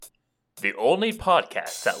the only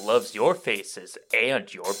podcast that loves your faces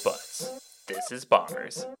and your butts. This is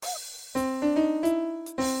Bombers.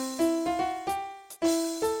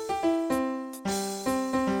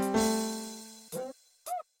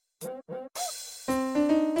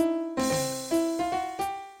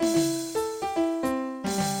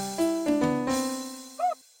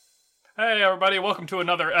 Hey everybody, welcome to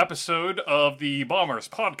another episode of the Bombers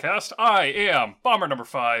podcast. I am Bomber number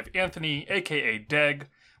 5, Anthony, aka Deg,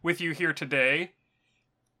 with me here today,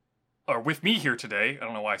 I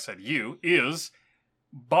don't know why I said you, is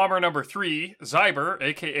Bomber number 3, Zyber,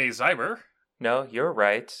 aka Zyber. No, you're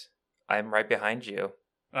right. I'm right behind you.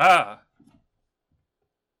 Ah.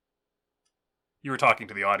 You were talking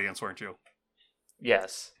to the audience, weren't you?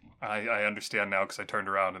 Yes. I understand now because I turned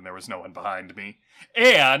around and there was no one behind me.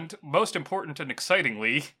 And, most important and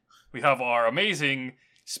excitingly, we have our amazing,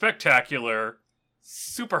 spectacular,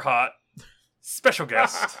 super hot, special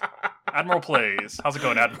guest, Admiral Plays. How's it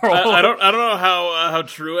going, Admiral? I don't know how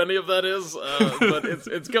true any of that is, but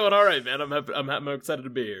it's going all right, man. I'm excited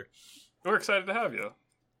to be here. We're excited to have you.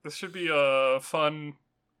 This should be a fun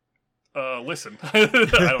listen. I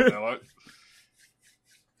don't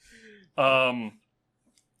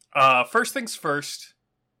know. First things first,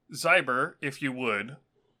 Zyber, if you would,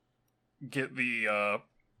 get the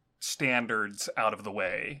standards out of the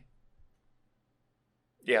way.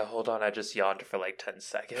 Yeah, hold on, I just yawned for like 10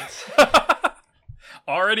 seconds.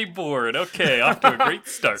 Already bored. Okay, off to a great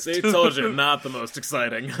start. See, told you, not the most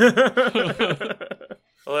exciting.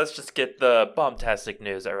 Well, let's just get the bombastic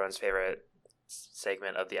news, everyone's favorite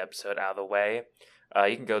segment of the episode, out of the way.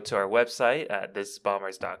 You can go to our website at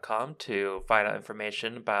thisisbombers.com to find out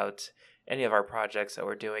information about any of our projects that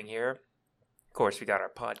we're doing here. Of course, we got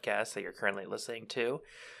our podcast that you're currently listening to.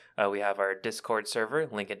 We have our Discord server,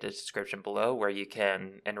 link in the description below, where you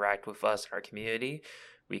can interact with us in our community.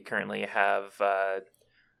 We currently have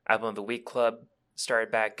Album of the Week Club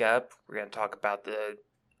started back up. We're going to talk about the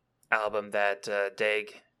album that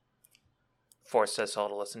Deg forced us all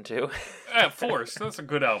to listen to. Yeah, forced. That's a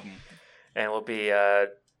good album. And we'll be,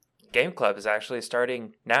 Game Club is actually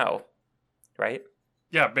starting now, right?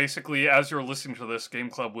 Yeah, basically, as you're listening to this,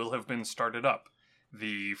 Game Club will have been started up.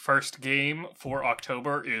 The first game for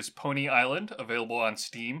October is Pony Island, available on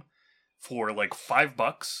Steam for like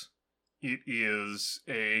 $5. It is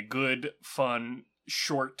a good, fun,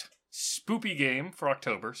 short, spoopy game for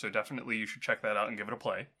October, so definitely you should check that out and give it a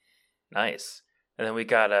play. Nice. And then we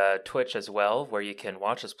got Twitch as well, where you can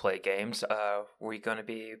watch us play games. Were you going to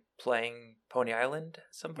be playing Pony Island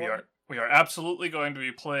at some point? We are absolutely going to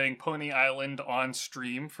be playing Pony Island on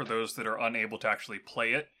stream for those that are unable to actually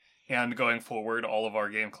play it. And going forward, all of our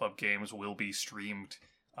Game Club games will be streamed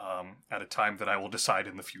at a time that I will decide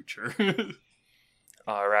in the future.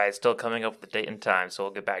 All right, still coming up with the date and time, so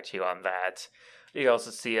we'll get back to you on that. You can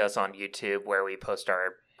also see us on YouTube, where we post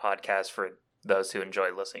our podcast for those who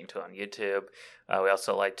enjoy listening to it on YouTube. We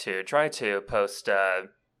also like to try to post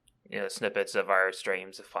snippets of our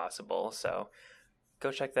streams if possible, so go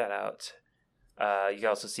check that out. You can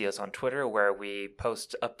also see us on Twitter, where we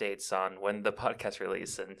post updates on when the podcast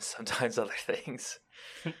release and sometimes other things.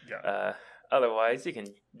 Yeah. Otherwise, you can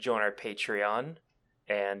join our Patreon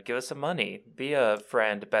and give us some money. Be a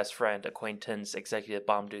friend, best friend, acquaintance, executive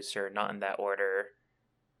bombducer, not in that order.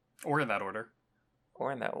 Or in that order.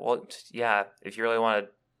 Well, yeah, if you really want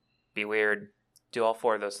to be weird, do all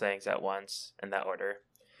 4 of those things at once in that order.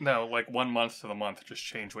 No, like 1 month to the month, just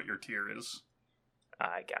change what your tier is.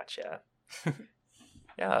 I gotcha.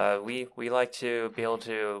 Yeah, we like to be able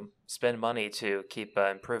to spend money to keep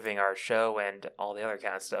improving our show and all the other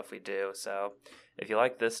kind of stuff we do. So if you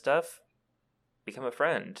like this stuff, become a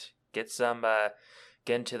friend. Get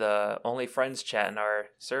into the Only Friends chat in our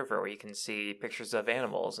server, where you can see pictures of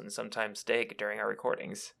animals and sometimes steak during our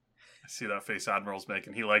recordings. I see that face Admiral's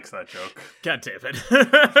making. He likes that joke. God damn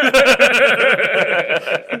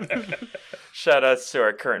it. Shout outs to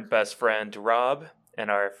our current best friend, Rob, and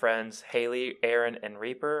our friends Haley, Aaron, and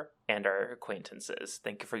Reaper, and our acquaintances.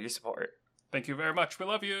 Thank you for your support. Thank you very much. We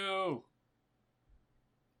love you.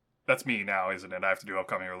 That's me now, isn't it? I have to do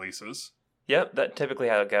upcoming releases. Yep, that's typically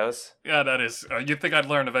how it goes. Yeah, that is. You'd think I'd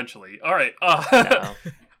learn eventually. All right. No.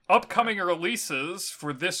 Upcoming releases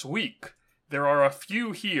for this week. There are a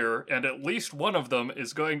few here, and at least one of them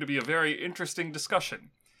is going to be a very interesting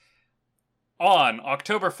discussion. On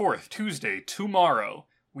October 4th, Tuesday, tomorrow,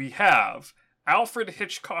 we have Alfred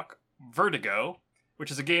Hitchcock Vertigo,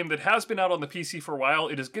 which is a game that has been out on the PC for a while.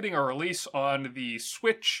 It is getting a release on the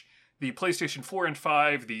Switch, the PlayStation 4 and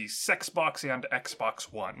 5, the Xbox, and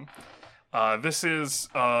Xbox One. This is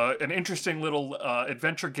an interesting little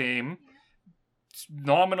adventure game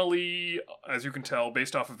nominally, as you can tell,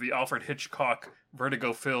 based off of the Alfred Hitchcock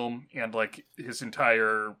Vertigo film and like his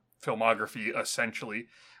entire filmography, essentially.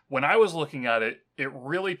 When I was looking at it, it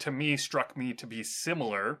really, to me, struck me to be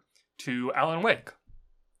similar to Alan Wake.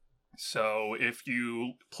 So if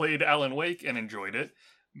you played Alan Wake and enjoyed it,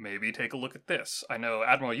 maybe take a look at this. I know,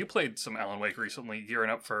 Admiral, you played some Alan Wake recently, gearing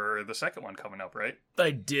up for the second one coming up, right?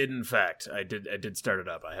 I did, in fact. I did start it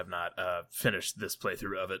up. I have not finished this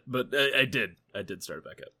playthrough of it, but I did start it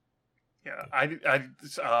back up. Yeah,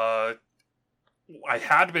 I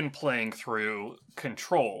had been playing through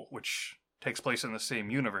Control, which takes place in the same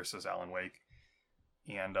universe as Alan Wake,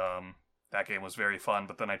 and that game was very fun,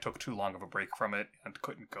 but then I took too long of a break from it and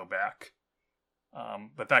couldn't go back.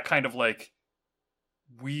 But that kind of like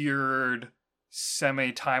weird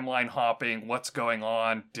semi-timeline hopping, what's going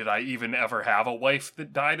on, did I even ever have a wife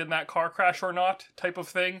that died in that car crash or not type of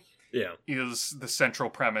thing, is the central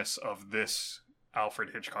premise of this Alfred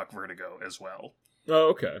Hitchcock Vertigo as well. Oh,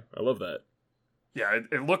 okay. I love that. Yeah,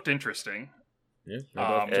 it looked interesting. Yeah,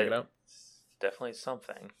 maybe check it out. Definitely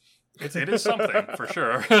something. It is something, for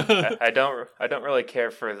sure. I don't really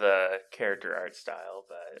care for the character art style,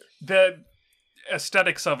 but the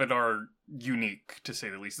aesthetics of it are unique, to say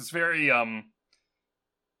the least. It's very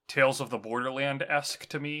Tales of the Borderland-esque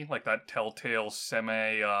to me, like that Telltale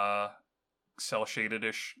semi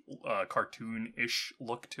cel-shaded-ish, cartoon-ish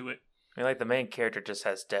look to it. I mean, like the main character just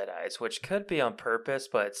has dead eyes, which could be on purpose,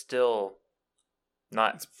 but it's still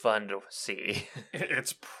not fun to see.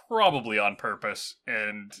 It's probably on purpose,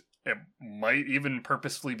 and it might even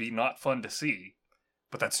purposefully be not fun to see,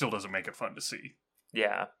 but that still doesn't make it fun to see.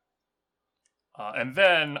 Yeah. And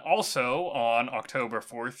then also on October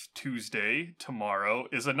 4th, Tuesday, tomorrow,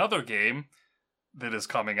 is another game that is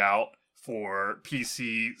coming out for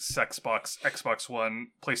PC, Xbox One,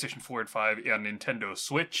 PlayStation 4 and 5, and Nintendo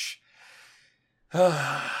Switch.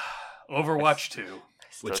 Overwatch 2.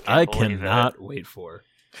 Which I cannot wait for.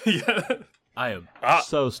 Yeah. I am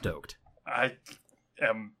so stoked. I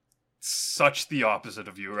am such the opposite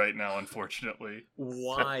of you right now, unfortunately.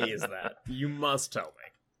 Why is that? You must tell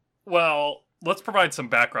me. Well, let's provide some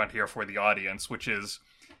background here for the audience, which is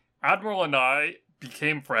Admiral and I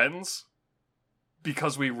became friends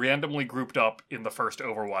because we randomly grouped up in the first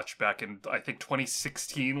Overwatch back in, I think,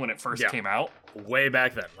 2016 when it first came out. Way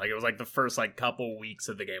back then. Like, it was like the first, like, couple weeks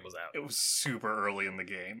that the game was out. It was super early in the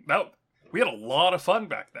game. Now, we had a lot of fun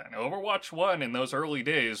back then. Overwatch 1 in those early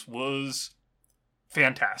days was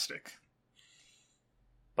fantastic.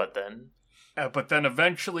 But then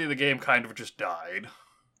eventually the game kind of just died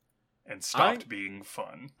and stopped being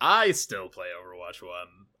fun. I still play Overwatch 1.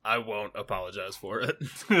 I won't apologize for it.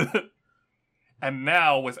 And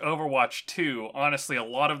now with Overwatch 2, honestly, a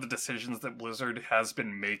lot of the decisions that Blizzard has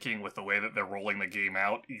been making with the way that they're rolling the game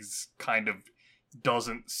out is kind of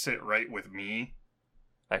doesn't sit right with me.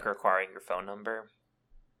 Like requiring your phone number?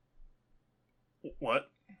 What?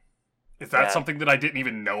 Is that something that I didn't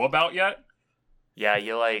even know about yet? Yeah,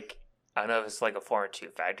 you like, I don't know if it's like a 4 or 2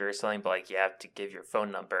 factor or something, but like you have to give your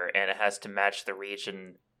phone number and it has to match the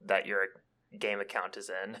region that your game account is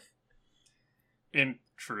in.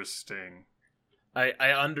 Interesting.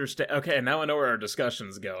 I understand. Okay, now I know where our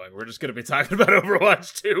discussion's going. We're just going to be talking about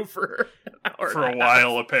Overwatch 2 for an hour. For a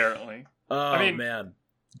while, apparently. Oh, I mean, man.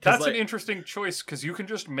 That's an interesting choice, because you can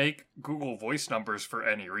just make Google Voice numbers for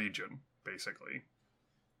any region, basically.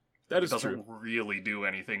 That is true. It doesn't really do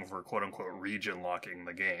anything for quote-unquote region locking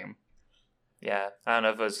the game. Yeah, I don't know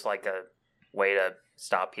if it was like a way to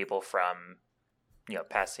stop people from,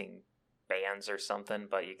 passing bans or something,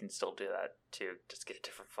 but you can still do that too. Just get a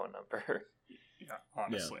different phone number. Yeah,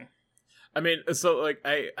 honestly. Yeah. I mean, so like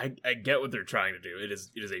I get what they're trying to do. It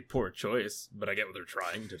is a poor choice, but I get what they're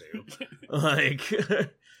trying to do. Like,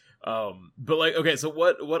 but like, okay, so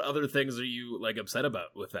what other things are you like upset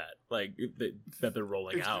about with that? Like that they're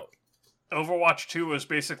rolling out? Overwatch 2 is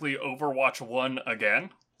basically Overwatch 1 again.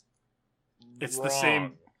 It's wrong. The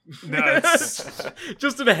same. No, it's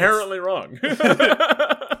just inherently wrong.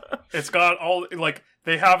 It's got all like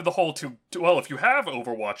they have the whole well, if you have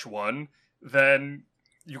Overwatch 1, then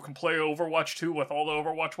you can play Overwatch 2 with all the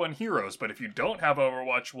Overwatch 1 heroes. But if you don't have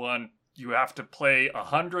Overwatch 1, you have to play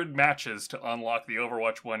 100 matches to unlock the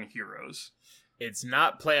Overwatch 1 heroes. It's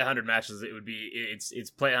not play 100 matches. It's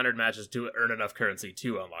play 100 matches to earn enough currency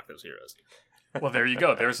to unlock those heroes. Well, there you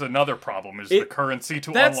go. There's another problem: the currency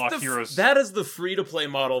to unlock heroes. That is the free-to-play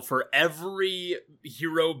model for every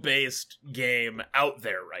hero-based game out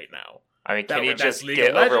there right now. I mean, can you just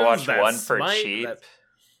get Overwatch 1 for cheap?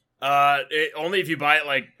 Only if you buy it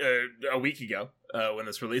like a week ago when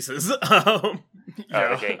this releases.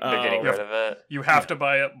 Yeah. They're getting rid of it. You have to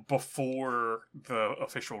buy it before the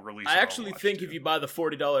official release. I of actually Overwatch think 2. if you buy the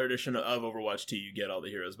 $40 edition of Overwatch 2, you get all the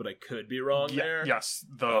heroes, but I could be wrong there. Yes,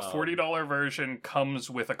 the $40 version comes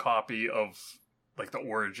with a copy of like the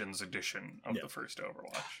Origins edition of the first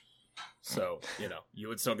Overwatch. So, you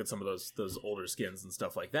would still get some of those older skins and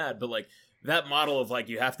stuff like that, but like that model of like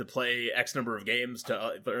you have to play X number of games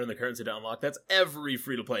to earn the currency to unlock, that's every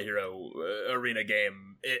free-to-play hero arena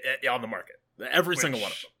game on the market. Every single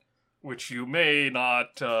one of them. Which you may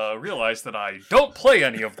not realize that I don't play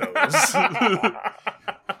any of those.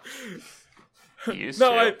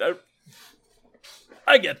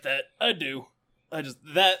 I get that. I do. I just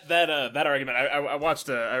that argument. I watched.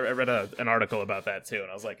 I read an article about that too,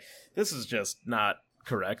 and I was like, this is just not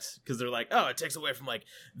correct, because they're like, oh, it takes away from like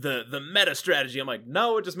the meta strategy. I'm like,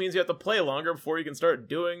 no, it just means you have to play longer before you can start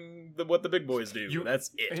doing what the big boys do.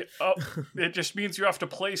 That's it. It just means you have to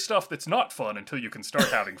play stuff that's not fun until you can start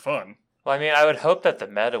having fun. Well, I mean, I would hope that the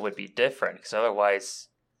meta would be different, because otherwise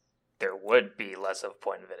there would be less of a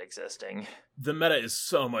point of it existing. The meta is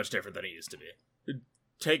so much different than it used to be.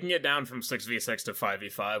 Taking it down from 6v6 to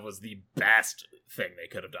 5v5 was the best thing they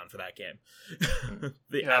could have done for that game.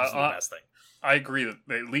 The absolute best thing. I agree that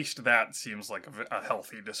at least that seems like a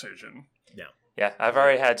healthy decision. Yeah. Yeah, I've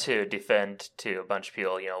already had to defend to a bunch of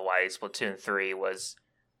people, why Splatoon 3 was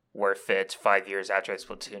worth it 5 years after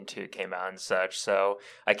Splatoon 2 came out and such, so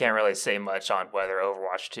I can't really say much on whether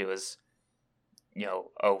Overwatch 2 is,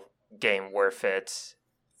 a game worth it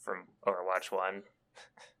from Overwatch 1.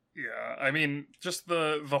 Yeah, I mean, just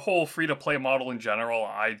the whole free-to-play model in general,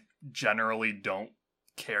 I generally don't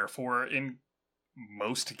care for in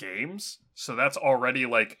most games. So that's already,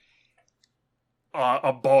 like,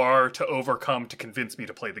 a bar to overcome to convince me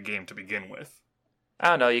to play the game to begin with. I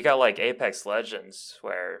don't know, you got, like, Apex Legends,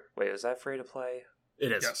 where... Wait, is that free-to-play?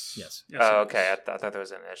 It is. Yes. Oh, okay, I thought there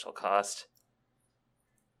was an initial cost.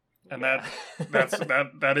 And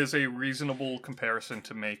that is a reasonable comparison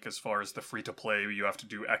to make as far as the free-to-play. You have to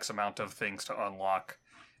do X amount of things to unlock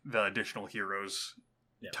the additional heroes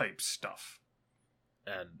type stuff.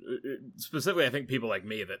 And specifically, I think people like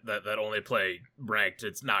me that only play ranked,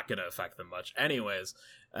 it's not going to affect them much anyways.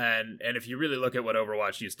 And if you really look at what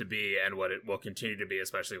Overwatch used to be and what it will continue to be,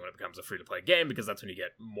 especially when it becomes a free-to-play game, because that's when you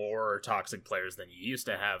get more toxic players than you used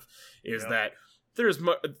to have, is that there's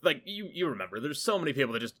like you remember there's so many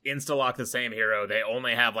people that just insta-lock the same hero. They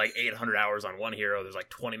only have like 800 hours on one hero. There's like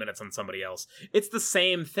 20 minutes on somebody else. It's the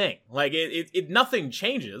same thing. Like it nothing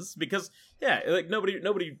changes because like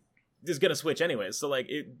nobody is gonna switch anyways. So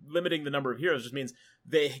like limiting the number of heroes just means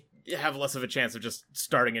they have less of a chance of just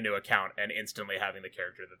starting a new account and instantly having the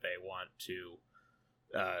character that they want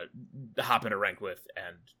to hop in a rank with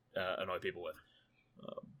and annoy people with.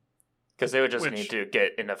 Because they would just need to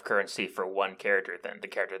get enough currency for one character than the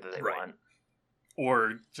character that they want.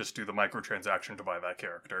 Or just do the microtransaction to buy that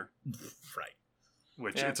character. Right.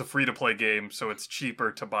 Which it's a free-to-play game, so it's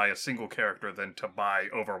cheaper to buy a single character than to buy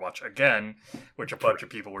Overwatch again, which a bunch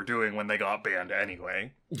of people were doing when they got banned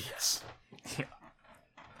anyway. Yes. Yeah.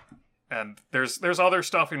 And there's other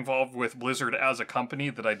stuff involved with Blizzard as a company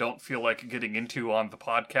that I don't feel like getting into on the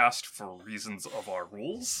podcast for reasons of our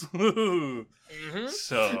rules. Mm-hmm.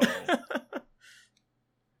 So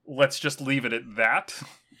let's just leave it at that.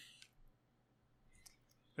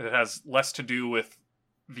 It has less to do with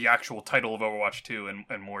the actual title of Overwatch 2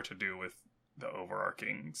 and more to do with the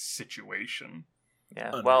overarching situation. Yeah.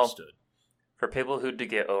 Understood. Well, for people who do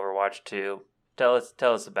get Overwatch 2, tell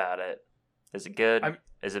us about it. Is it good?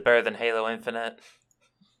 Is it better than Halo Infinite?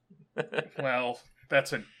 Well,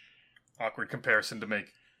 that's an awkward comparison to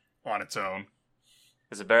make on its own.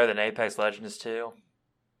 Is it better than Apex Legends 2?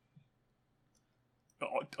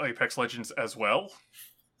 Apex Legends as well?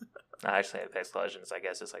 Actually, Apex Legends, I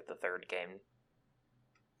guess, is like the third game.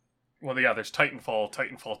 Well, yeah, there's Titanfall,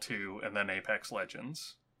 Titanfall 2, and then Apex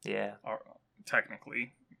Legends. Yeah.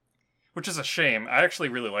 Technically. Which is a shame. I actually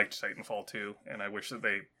really liked Titanfall 2, and I wish that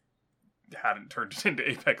they hadn't turned it into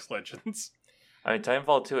Apex Legends. I mean,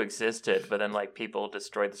 Titanfall 2 existed, but then, like, people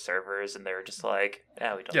destroyed the servers, and they were just like,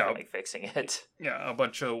 we don't feel like fixing it. Yeah, a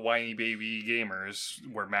bunch of whiny baby gamers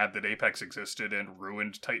were mad that Apex existed and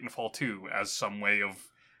ruined Titanfall 2 as some way of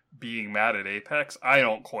being mad at Apex. I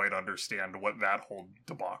don't quite understand what that whole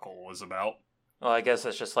debacle was about. Well, I guess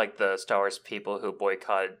it's just like the Star Wars people who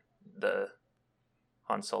boycotted the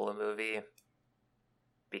Han Solo movie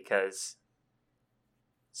because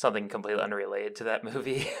something completely unrelated to that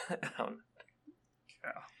movie. Yeah.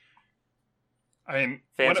 I mean,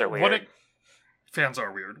 fans are weird. Fans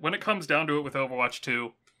are weird. When it comes down to it with Overwatch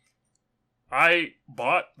 2, I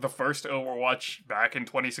bought the first Overwatch back in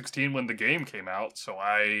 2016 when the game came out, so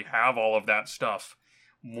I have all of that stuff.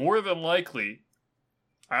 More than likely,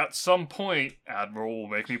 at some point, Admiral will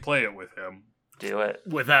make me play it with him. Do it.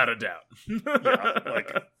 Without a doubt. Yeah,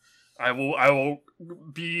 like I will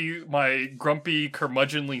be my grumpy,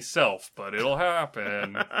 curmudgeonly self, but it'll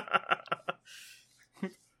happen.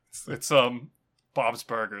 It's Bob's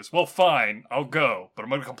Burgers. Well, fine, I'll go, but I'm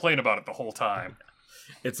gonna complain about it the whole time.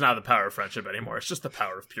 It's not the power of friendship anymore. It's just the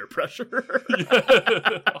power of peer pressure.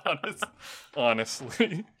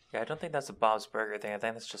 Honestly. Yeah, I don't think that's a Bob's Burger thing. I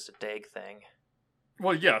think that's just a Dag thing.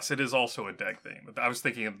 Well, yes, it is also a deck thing, but I was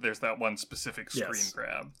thinking of, there's that one specific screen Yes.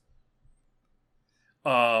 grab.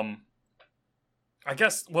 I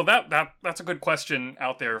guess that's a good question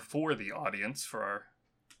out there for the audience, for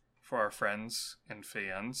our friends and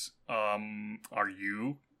fans. Are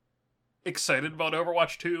you excited about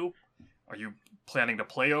Overwatch 2? Are you planning to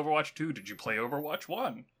play Overwatch 2? Did you play Overwatch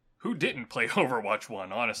 1? Who didn't play Overwatch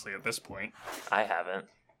 1, honestly, at this point? I haven't.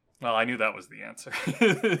 Well, I knew that was the answer.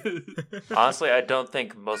 Honestly, I don't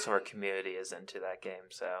think most of our community is into that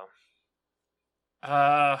game, so...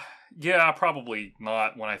 Yeah, probably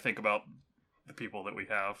not when I think about the people that we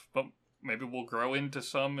have. But maybe we'll grow into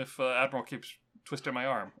some if Admiral keeps twisting my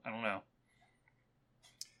arm. I don't know.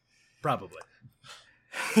 Probably.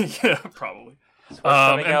 Yeah, probably. So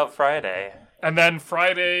what's coming out Friday? And then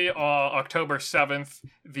Friday, October 7th,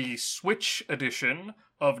 the Switch edition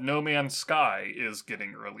of No Man's Sky is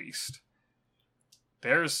getting released.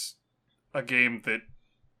 There's a game that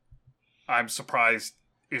I'm surprised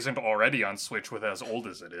isn't already on Switch with as old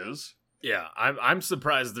as it is. Yeah, I'm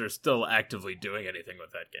surprised they're still actively doing anything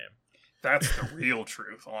with that game. That's the real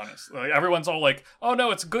truth, honestly. Like, everyone's all like, oh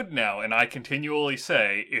no, it's good now. And I continually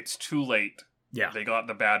say, it's too late. Yeah. They got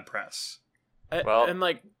the bad press. Well, and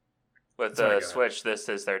like... With Sorry, the go ahead. Switch, this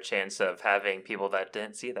is their chance of having people that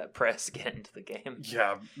didn't see that press get into the game.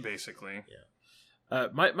 Yeah, basically.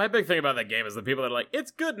 My big thing about that game is the people that are like,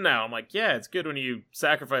 it's good now. I'm like, yeah, it's good when you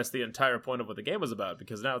sacrifice the entire point of what the game was about,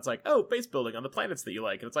 because now it's like, oh, base building on the planets that you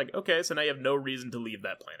like. And it's like, okay, so now you have no reason to leave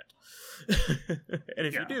that planet. And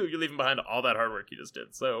if you do, you're leaving behind all that hard work you just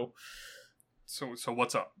did. So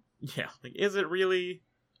what's up? yeah, like, is it really?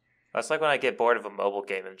 That's like when I get bored of a mobile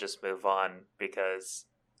game and just move on because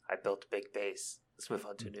I built a big base. Let's move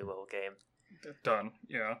on to a new mobile game. Done.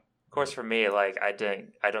 Yeah. Of course, for me, like I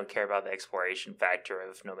don't care about the exploration factor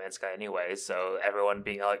of No Man's Sky anyway. So everyone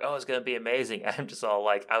being like, "Oh, it's gonna be amazing," I'm just all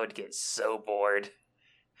like, I would get so bored.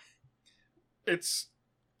 It's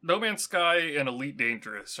No Man's Sky and Elite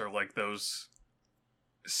Dangerous are like those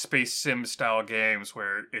space sim style games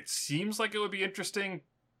where it seems like it would be interesting,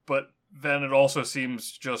 but then it also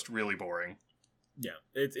seems just really boring. Yeah,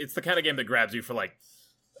 it's the kind of game that grabs you for like,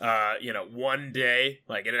 one day,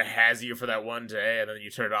 like, and it has you for that one day, and then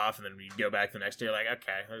you turn it off, and then you go back the next day, you're like,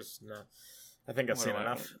 okay, there's no, I think I've seen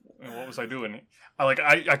enough. What was I doing?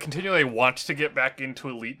 I continually want to get back into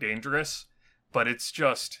Elite Dangerous, but it's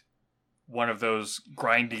just one of those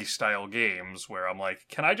grindy style games where I'm like,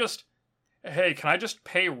 can I just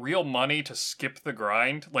pay real money to skip the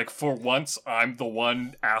grind? Like, for once, I'm the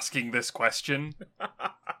one asking this question.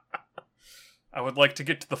 I would like to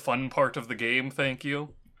get to the fun part of the game, thank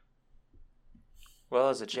you. Well,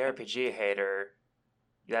 as a JRPG hater,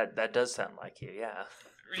 that does sound like you, yeah.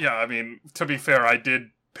 Yeah, I mean, to be fair, I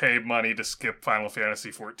did pay money to skip Final Fantasy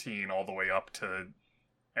XIV all the way up to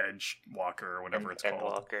Edge Walker or whatever it's called.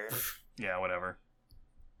 Endwalker. Yeah, whatever.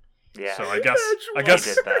 Yeah. So I guess I did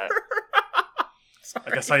that. I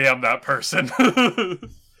guess I am that person. Oh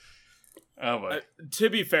boy. To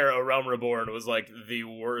be fair, A Realm Reborn was like the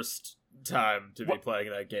worst time to be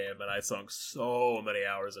playing that game, and I sunk so many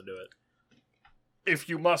hours into it. If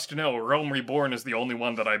you must know, Realm Reborn is the only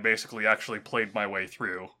one that I basically actually played my way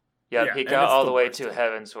through. Yep, Yeah, he and got it's all the the way worst. to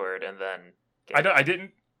Heavensward and then...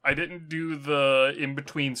 I didn't do the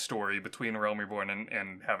in-between story between Realm Reborn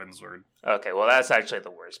and Heavensward. Okay, well that's actually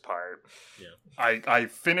the worst part. I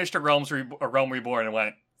finished a Realm Reborn and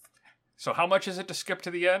went, so how much is it to skip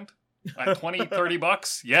to the end? Like 20, 30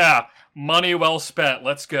 bucks? Yeah, money well spent.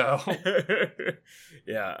 Let's go.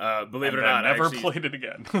 Yeah, believe it And or not, I never I actually, played it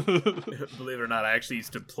again. believe it or not, I actually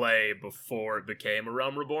used to play before it became A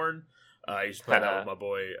Realm Reborn. I used to play that with my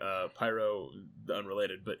boy Pyro,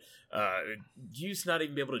 unrelated, but you used to not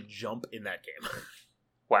even be able to jump in that game.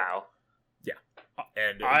 Wow.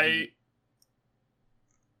 And I'm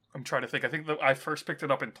trying to think. I think that I first picked it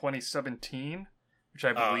up in 2017, which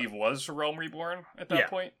I believe was Realm Reborn at that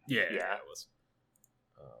point. yeah, Yeah.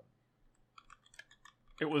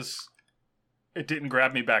 it was. It didn't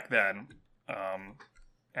grab me back then.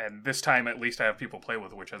 And this time, at least I have people play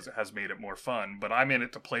with, which has made it more fun. But I'm in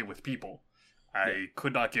it to play with people. I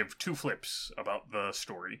could not give two flips about the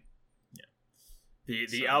story.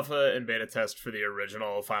 The alpha and beta test for the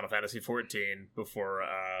original Final Fantasy XIV before,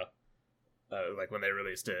 like when they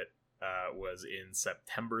released it, was in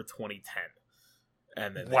September 2010.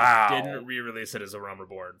 And then they didn't re-release it as A Realm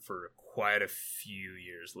Reborn for quite a few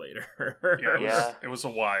years later. It was a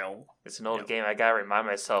while. It's an old game. I gotta remind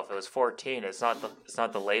myself it was 14. It's not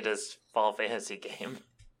the latest Final Fantasy game.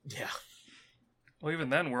 Yeah. Well, even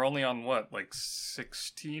then, we're only on what, like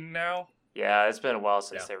 16 now? Yeah, it's been a while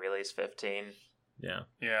since they released 15. Yeah.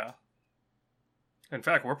 Yeah. In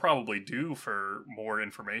fact, we're probably due for more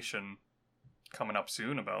information coming up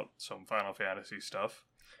soon about some Final Fantasy stuff.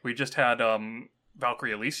 We just had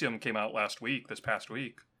Valkyrie Elysium came out this past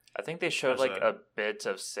week. I think they showed a bit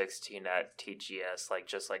of 16 at TGS,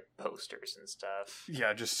 just posters and stuff.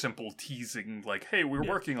 Yeah, just simple teasing, like, hey, we're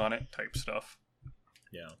working on it type stuff.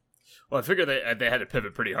 Yeah. Well, I figured they had to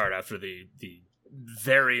pivot pretty hard after the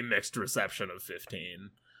very mixed reception of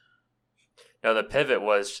 15. No, the pivot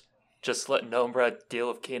was just let Nomura deal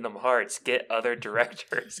with Kingdom Hearts. Get other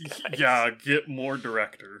directors, guys. Yeah, get more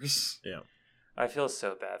directors. Yeah. I feel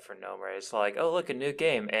so bad for Nomura. It's like, oh, look, a new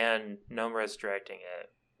game, and Nomura's directing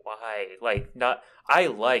it. Why? I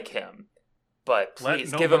like him, but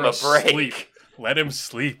please give him a break. Sleep. Let him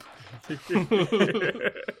sleep. Did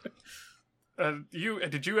you,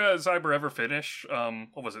 Zyber, ever finish,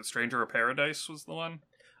 what was it, Stranger of Paradise was the one?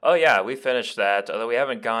 Oh yeah, we finished that, although we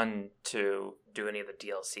haven't gone to do any of the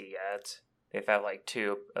DLC yet. They've had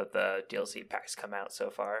 2 of the DLC packs come out so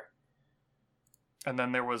far. And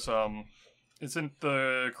then there was, isn't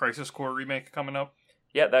the Crisis Core remake coming up?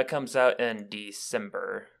 Yeah, that comes out in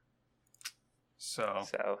December. So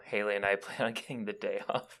Haley and I plan on getting the day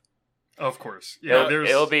off. Of course. Yeah,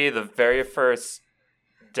 it'll be the very first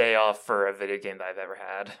day off for a video game that I've ever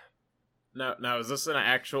had. Now, is this an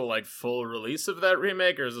actual full release of that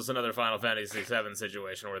remake, or is this another Final Fantasy VII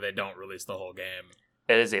situation where they don't release the whole game?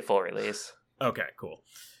 It is a full release. Okay, cool.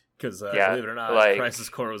 Because believe it or not, Crisis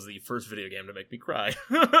Core was the first video game to make me cry.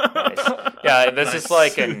 Nice. Yeah, this is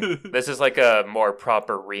like a more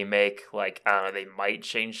proper remake. I don't know, they might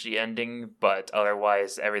change the ending, but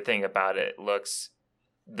otherwise everything about it looks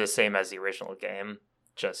the same as the original game,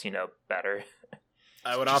 just better.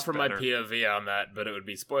 I would offer my POV on that, but it would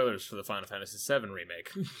be spoilers for the Final Fantasy VII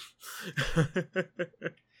remake.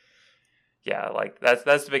 Yeah,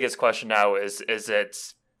 that's the biggest question now is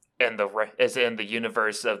it in the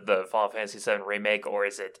universe of the Final Fantasy VII remake, or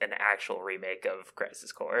is it an actual remake of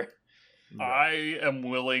Crisis Core? I am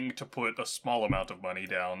willing to put a small amount of money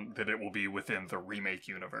down that it will be within the remake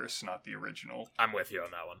universe, not the original. I'm with you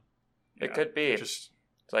on that one. Yeah, it could be.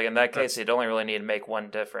 In that case, you'd only really need to make one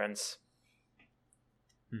difference.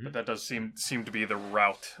 But that does seem to be the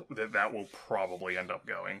route that will probably end up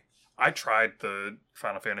going. I tried the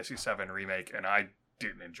Final Fantasy VII remake, and I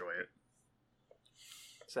didn't enjoy it.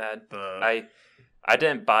 Sad. I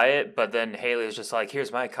didn't buy it, but then Haley was just like,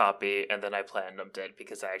 here's my copy, and then I platinumed it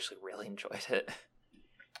because I actually really enjoyed it.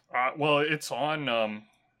 Well, it's on...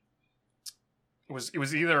 It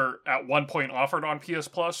was either at one point offered on PS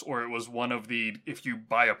Plus, or it was one of the, if you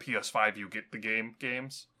buy a PS5, you get the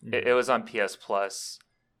games. It was on PS Plus,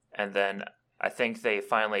 and then I think they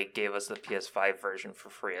finally gave us the PS5 version for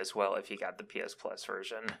free as well if you got the PS Plus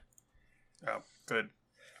version. Oh, good.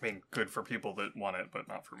 I mean, good for people that want it, but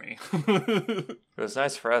not for me. It was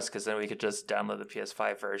nice for us because then we could just download the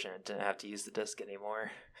PS5 version and didn't have to use the disc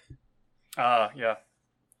anymore. Yeah.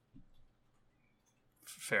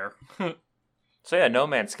 Fair. So yeah, No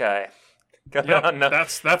Man's Sky. Yeah,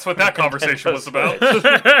 that's what that conversation was about.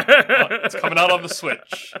 It's coming out on the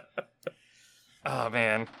Switch. Oh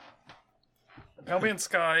man, No Man's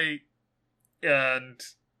Sky and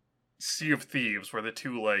Sea of Thieves were the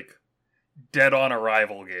two dead on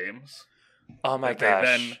arrival games. Oh my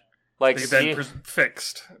gosh! They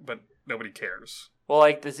fixed, but nobody cares. Well,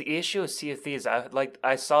 the issue with Sea of Thieves,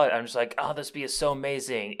 I saw it. I'm just like, oh, this would be so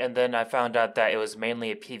amazing, and then I found out that it was mainly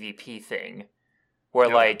a PvP thing.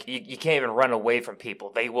 Where, you can't even run away from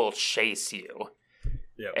people. They will chase you.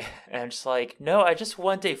 Yeah. And I'm just like, no, I just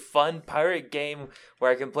want a fun pirate game where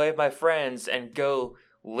I can play with my friends and go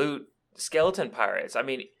loot skeleton pirates. I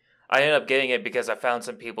mean, I ended up getting it because I found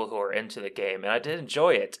some people who are into the game, and I did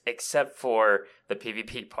enjoy it, except for the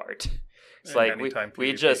PvP part. It's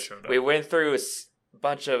we went through a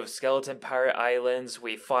bunch of skeleton pirate islands.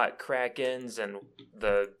 We fought krakens and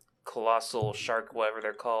the colossal shark, whatever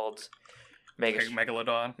they're called.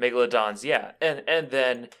 Megalodons, yeah. And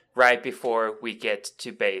then right before we get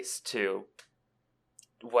to base to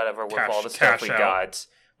whatever with all the stuff we got,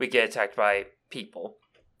 we get attacked by people.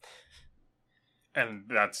 And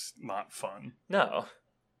that's not fun. No.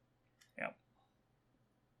 Yeah.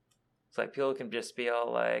 It's like people can just be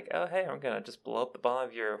all like, oh, hey, I'm going to just blow up the bottom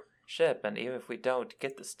of your ship, and even if we don't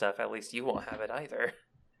get the stuff, at least you won't have it either.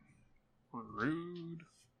 Rude.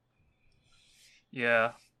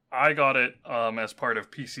 Yeah. I got it as part of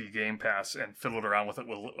PC Game Pass and fiddled around with it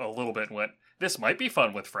a little bit and went, this might be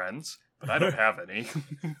fun with friends, but I don't have any.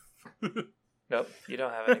 Nope, you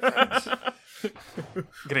don't have any friends.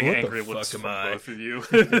 Getting What angry the looks fuck from am I? both of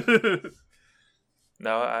you.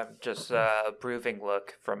 No, I'm just approving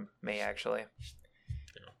look from me, actually.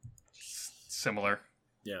 Similar.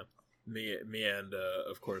 Yeah. Me and,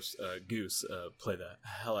 of course, Goose play the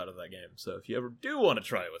hell out of that game. So if you ever do want to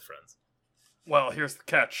try it with friends. Well, here's the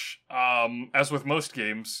catch. As with most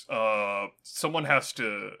games, someone has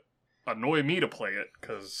to annoy me to play it,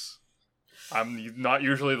 because I'm not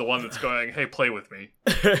usually the one that's going, hey, play with me.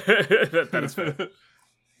 That is fair.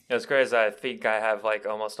 It's great as I think I have like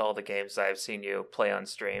almost all the games I've seen you play on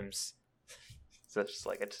streams. So it's just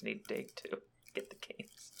like I just need Dig to get the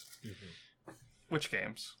games. Mm-hmm. Which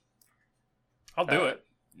games? I'll do it.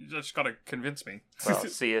 You just gotta convince me. Well,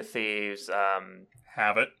 Sea of Thieves,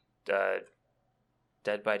 Have it.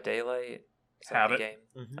 Dead by Daylight. Is that Have the it.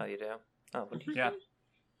 game? Mhm. Oh, you do? Oh, what do you Yeah.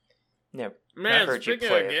 Yeah, Man, heard you speaking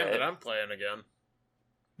play of a game it. that I'm playing again.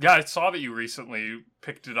 Yeah, I saw that you recently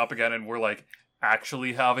picked it up again and were like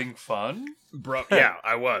actually having fun. Bro, yeah,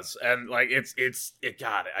 I was. And, like,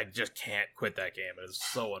 God, I just can't quit that game. It is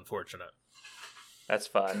so unfortunate. that's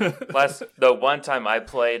fun. The one time I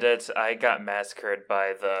played it, I got massacred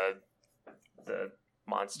by the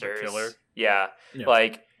monsters. The killer? Yeah, Yeah.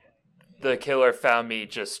 like the killer found me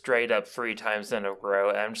just straight up 3 times in a row,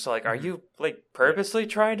 and I'm just like, are you like purposely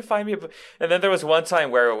trying to find me? And then there was one time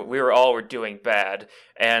where we were doing bad,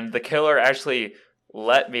 and the killer actually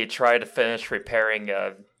let me try to finish repairing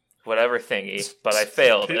whatever thingy, but I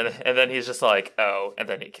failed, and then he's just like, oh, and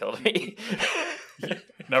then he killed me.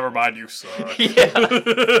 Never mind, you suck. Yeah.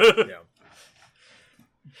 Yeah.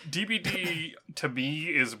 DBD to me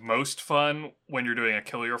is most fun when you're doing a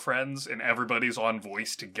kill your friends and everybody's on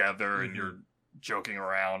voice together and you're joking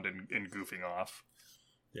around and goofing off.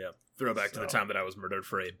 Yeah. Throwback to the So- time that I was murdered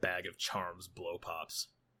for a bag of Charms blow pops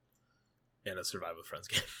in a Survive with Friends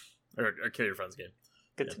game. or Kill Your Friends game.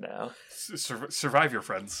 Good to know. Survive your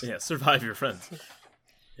friends. Yeah, Survive Your Friends.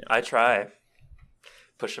 I try.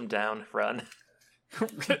 Push him down, run.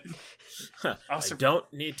 Huh, I Also- don't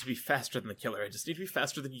need to be faster than the killer. I just need to be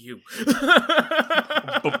faster than you.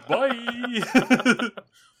 Bye-bye.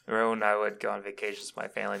 Remember when I would go on vacations with my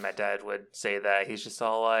family, my dad would say that. He's just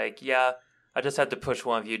all like, yeah, I just have to push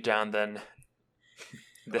one of you down, then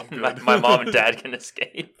my mom and dad can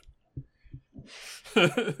escape.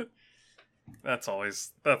 That's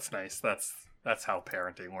nice. That's how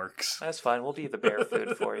parenting works. That's fine. We'll be the bear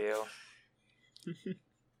food for you.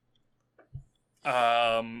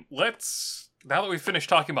 Let's, now that we've finished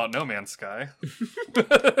talking about No Man's Sky,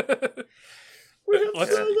 let's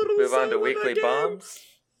Move on to weekly bombs.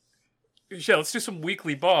 let's do some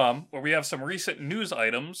weekly bomb where we have some recent news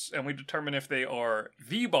items and we determine if they are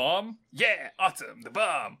the bomb, yeah, awesome, the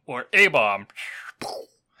bomb, or a bomb.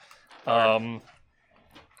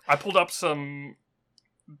 I pulled up some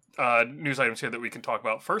news items here that we can talk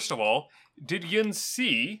about. First of all, did Yin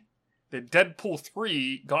see that Deadpool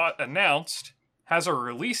 3 got announced, has a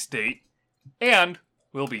release date, and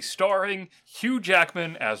will be starring Hugh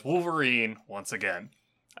Jackman as Wolverine once again?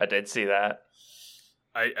 I did see that.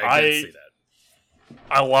 I did see that.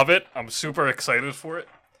 I love it. I'm super excited for it.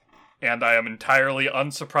 And I am entirely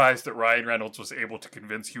unsurprised that Ryan Reynolds was able to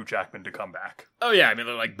convince Hugh Jackman to come back. Oh yeah, I mean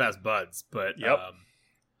they're like best buds, but Yep.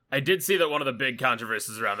 I did see that one of the big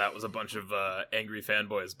controversies around that was a bunch of angry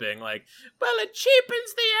fanboys being like, "Well, it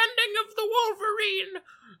cheapens the ending of the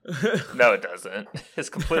Wolverine." No, it doesn't. It's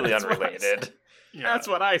completely That's what I unrelated. Yeah. That's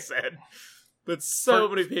what I said. But so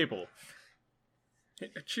For- many people.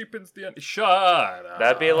 It cheapens the end. Shut up.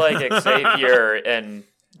 That'd be like Xavier in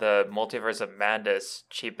the Multiverse of Madness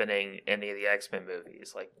cheapening any of the X-Men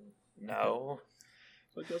movies. Like, no.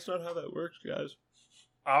 But that's not how that works, guys.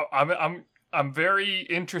 I'm very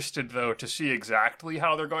interested though to see exactly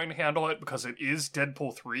how they're going to handle it because it is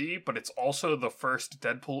Deadpool 3, but it's also the first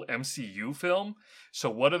Deadpool MCU film. So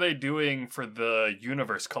what are they doing for the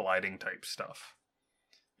universe colliding type stuff?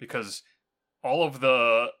 Because all of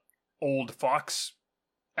the old Fox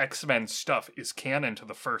X-Men stuff is canon to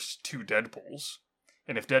the first 2 Deadpools.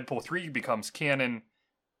 And if Deadpool 3 becomes canon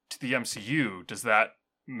to the MCU, does that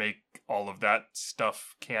make all of that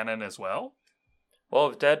stuff canon as well? Well,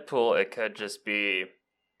 with Deadpool, it could just be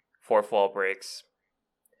fourth wall breaks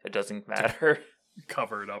it doesn't matter.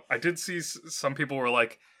 Cover it up. I did see some people were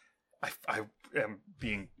like, I am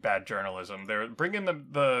being bad journalism. They're bringing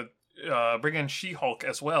bring in She-Hulk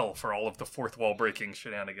as well for all of the fourth wall breaking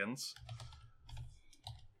shenanigans.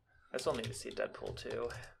 I still need to see Deadpool 2.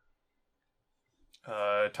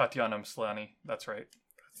 Tatiana Maslany, that's right.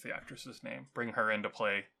 That's the actress's name. Bring her in to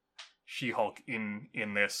play She-Hulk in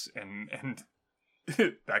this, and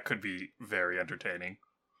that could be very entertaining.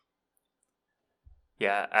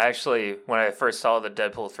 Yeah, actually, when I first saw the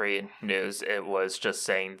Deadpool 3 news, it was just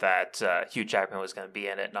saying that Hugh Jackman was going to be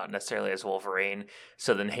in it, not necessarily as Wolverine.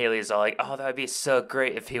 So then Haley's all like, oh, that would be so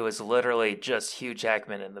great if he was literally just Hugh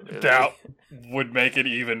Jackman in the movie. That would make it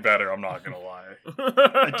even better, I'm not going to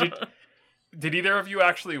lie. Did either of you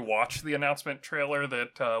actually watch the announcement trailer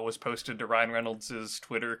that was posted to Ryan Reynolds'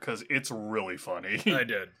 Twitter? Because it's really funny. I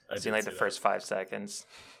did. I've seen like the first 5 seconds.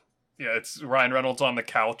 Yeah, it's Ryan Reynolds on the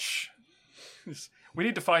couch. We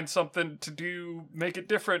need to find something to do, make it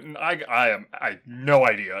different, and I no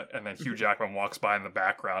idea. And then Hugh Jackman walks by in the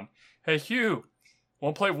background. Hey, Hugh,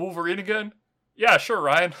 want to play Wolverine again? Yeah, sure,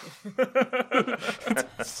 Ryan.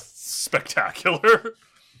 Spectacular.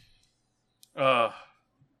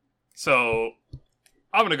 So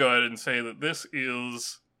I'm gonna go ahead and say that this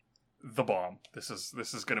is the bomb. This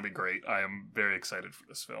is gonna be great. I am very excited for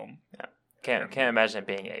this film. Yeah, can't imagine it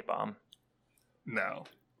being a bomb. No.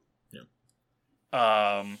 Yeah.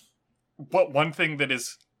 But one thing that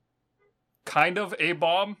is kind of a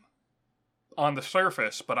bomb on the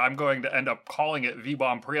surface, but I'm going to end up calling it the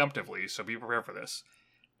bomb preemptively, so be prepared for this,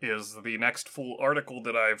 is the next full article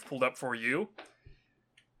that I've pulled up for you.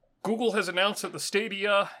 Google has announced that the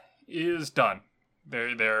Stadia is done.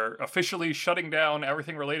 They're officially shutting down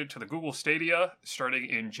everything related to the Google Stadia starting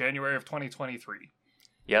in January of 2023.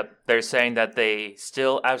 Yep, they're saying that they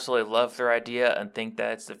still absolutely love their idea and think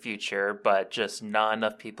that it's the future, but just not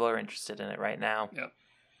enough people are interested in it right now. Yep.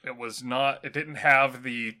 It didn't have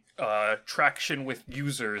the traction with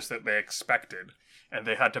users that they expected, and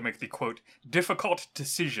they had to make the, quote, difficult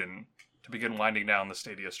decision to begin winding down the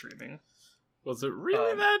Stadia streaming. Was it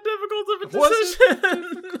really that difficult of a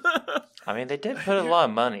decision? I mean, they did put a lot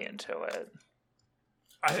of money into it.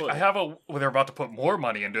 They're about to put more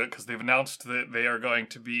money into it because they've announced that they are going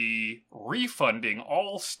to be refunding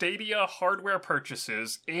all Stadia hardware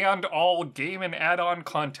purchases and all game and add-on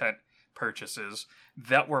content purchases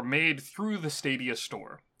that were made through the Stadia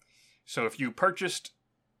store. So if you purchased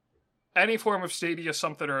any form of Stadia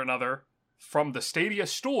something or another from the Stadia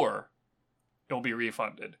store, it'll be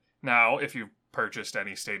refunded. Now, if you purchased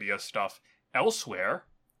any Stadia stuff elsewhere,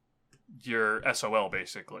 you're SOL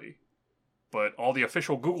basically. But all the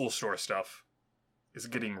official Google Store stuff is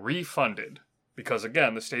getting refunded. Because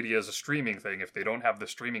again, the Stadia is a streaming thing. If they don't have the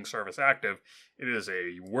streaming service active, it is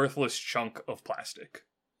a worthless chunk of plastic.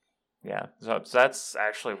 Yeah, so that's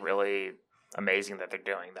actually really amazing that they're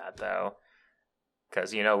doing that, though.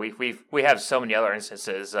 Because, you know, we have so many other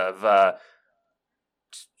instances of, I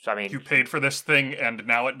mean... You paid for this thing, and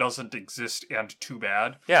now it doesn't exist, and too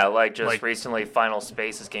bad. Yeah, recently Final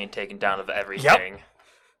Space is getting taken down of everything. Yep.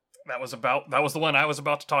 That was the one I was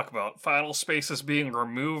about to talk about. Final Space is being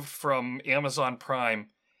removed from Amazon Prime.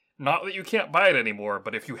 Not that you can't buy it anymore,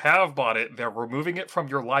 but if you have bought it, they're removing it from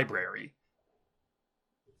your library.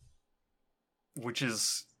 Which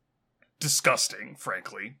is disgusting,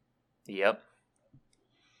 frankly. Yep.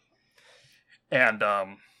 And,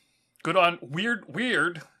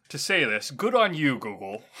 weird to say this, good on you,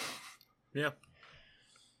 Google. Yeah.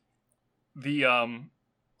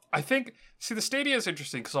 I think, the Stadia is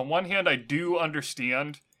interesting, because on one hand, I do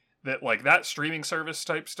understand that, like, that streaming service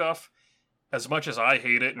type stuff, as much as I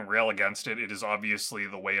hate it and rail against it, it is obviously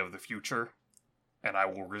the way of the future, and I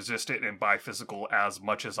will resist it and buy physical as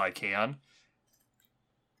much as I can.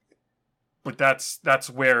 But that's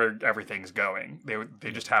where everything's going.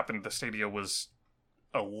 They just happened, the Stadia was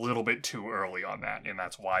a little bit too early on that, and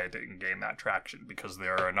that's why it didn't gain that traction, because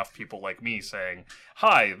there are enough people like me saying,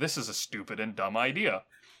 hi, this is a stupid and dumb idea.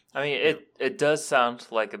 I mean, it does sound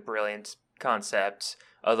like a brilliant concept,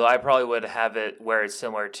 although I probably would have it where it's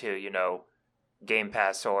similar to, you know, Game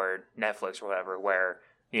Pass or Netflix or whatever, where,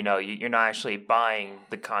 you know, you're not actually buying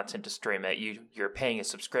the content to stream it. You're paying a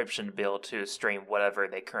subscription to be able to stream whatever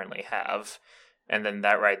they currently have. And then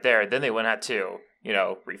that right there, then they wouldn't have to, you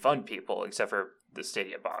know, refund people, except for the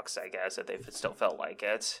Stadia box, I guess, if they still felt like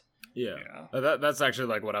it. Yeah. That's actually,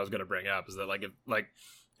 like, what I was going to bring up, is that,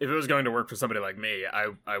 if it was going to work for somebody like me,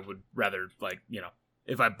 I would rather, like, you know,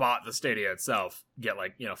 if I bought the Stadia itself, get,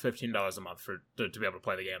 like, you know, $15 a month to be able to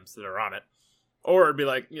play the games that are on it. Or it'd be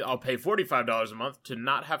like, I'll pay $45 a month to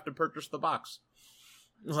not have to purchase the box.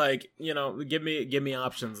 Like, you know, give me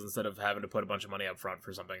options instead of having to put a bunch of money up front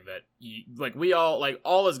for something that like we all like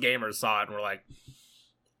all as gamers saw it and we're like,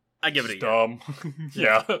 I give it a year. Dumb.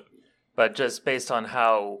 Yeah. But just based on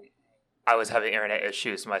how I was having internet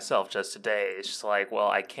issues myself just today, it's just like, well,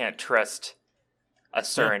 I can't trust a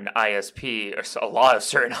certain ISP or a lot of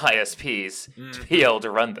certain ISPs to be able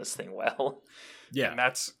to run this thing well. Yeah,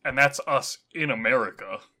 and that's us in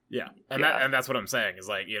America. Yeah, and that's what I'm saying is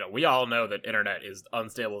like, you know, we all know that internet is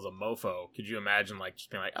unstable as a mofo. Could you imagine like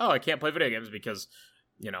just being like, oh, I can't play video games because,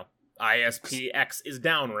 you know, ISP X is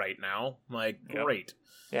down right now? Like, great.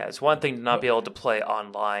 Yeah, it's one thing to not be able to play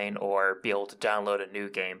online or be able to download a new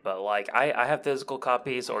game, but like I have physical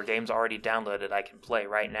copies or games already downloaded I can play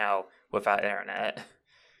right now without internet.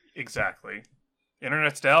 Exactly.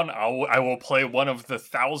 Internet's down, I will play one of the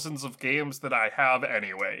thousands of games that I have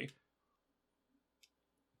anyway.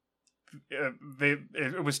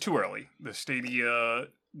 It was too early. The Stadia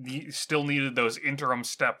still needed those interim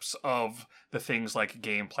steps of the things like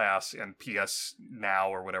Game Pass and PS Now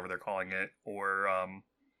or whatever they're calling it, or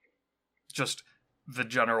just the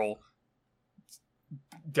general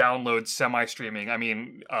download semi-streaming. I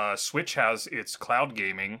mean, Switch has its cloud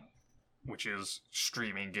gaming, which is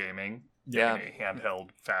streaming gaming in a handheld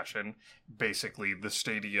fashion. Basically, the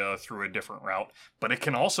Stadia through a different route, but it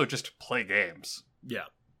can also just play games. Yeah.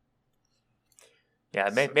 Yeah,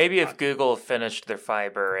 maybe if Google finished their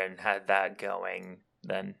fiber and had that going,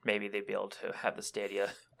 then maybe they'd be able to have the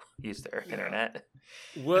Stadia use their internet.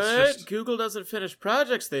 What? Google doesn't finish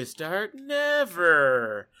projects they start?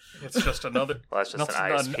 Never. It's just another... Well, that's just an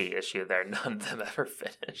ISP issue there. None of them ever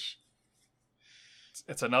finish.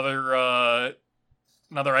 It's another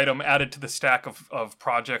item added to the stack of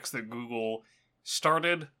projects that Google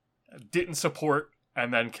started, didn't support,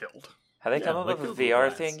 and then killed. Have they come up with a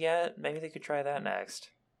VR thing yet? Maybe they could try that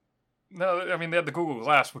next. No, I mean, they had the Google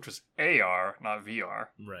Glass, which was AR, not VR.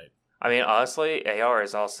 Right. I mean, honestly, AR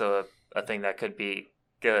is also a thing that could be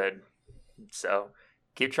good. So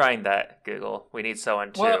keep trying that, Google. We need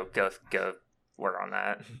someone to go work on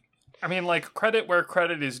that. I mean, like, credit where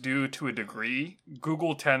credit is due to a degree.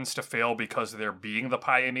 Google tends to fail because they're being the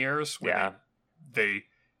pioneers. They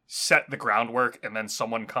set the groundwork, and then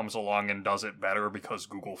someone comes along and does it better because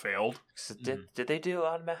Google failed. So did they do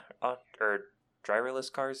or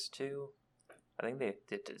driverless cars too? I think they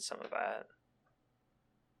did some of that.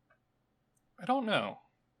 I don't know.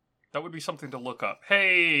 That would be something to look up.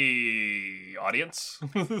 Hey, audience.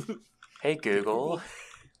 Hey, Google.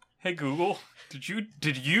 Hey, Google. Did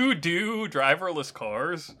you do driverless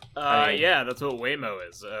cars? Yeah, that's what Waymo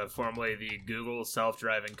is. Formerly the Google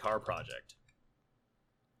self-driving car project.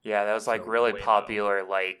 Yeah, that was like really popular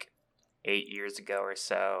like 8 years ago or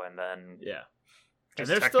so, and then and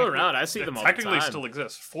they're still around. I see them all the time. Technically still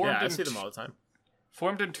exist. I see them all the time.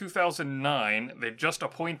 Formed in 2009, they just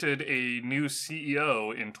appointed a new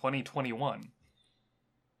CEO in 2021.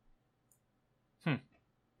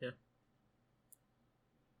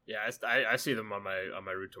 Yeah, I see them on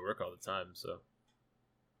my route to work all the time. So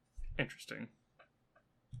interesting.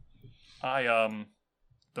 I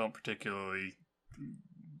don't particularly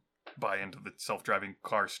buy into the self-driving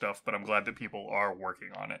car stuff, but I'm glad that people are working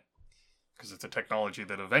on it because it's a technology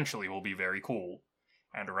that eventually will be very cool,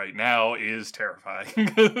 and right now is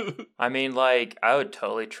terrifying. I mean, like, I would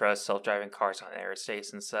totally trust self-driving cars on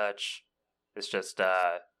interstates and such. It's just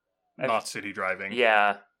not city driving.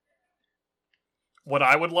 Yeah. What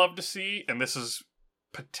I would love to see, and this is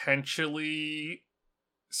potentially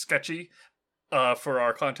sketchy for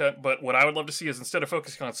our content, but what I would love to see is instead of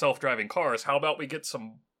focusing on self-driving cars, how about we get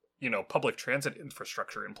some, public transit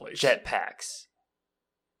infrastructure in place? Jetpacks.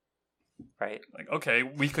 Right? Like, okay,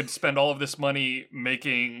 we could spend all of this money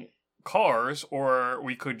making cars, or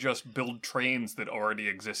we could just build trains that already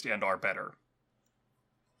exist and are better.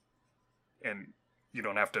 And you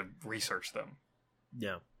don't have to research them.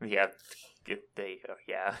 Yeah. Yeah. There you go.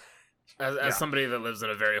 Yeah. As somebody that lives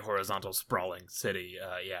in a very horizontal, sprawling city,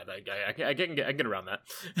 I can get around that.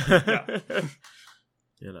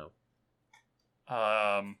 Yeah.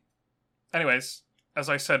 Anyways, as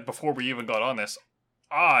I said before we even got on this,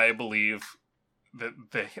 I believe that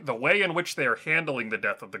the way in which they are handling the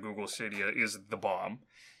death of the Google Stadia is the bomb.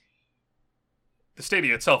 The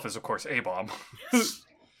Stadia itself is, of course, a bomb.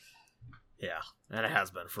 Yeah, and it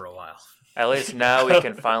has been for a while. At least now we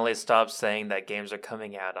can finally stop saying that games are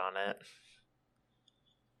coming out on it.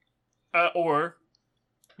 Or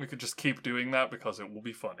we could just keep doing that because it will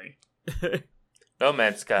be funny. No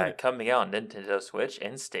Man's Sky coming out on Nintendo Switch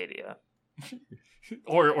and Stadia.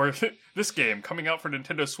 Or this game coming out for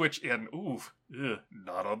Nintendo Switch and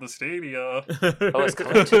not on the Stadia. Oh, it's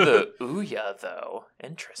coming to the Ouya though.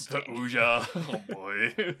 Interesting. The Ouya. Oh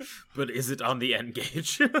boy. But is it on the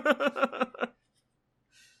N-Gage?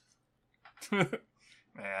 Man,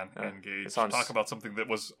 N-Gage. it's on Talk about something that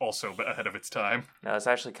was also ahead of its time. No, it's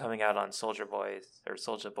actually coming out on Soldier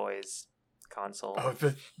Boy's console. Oh,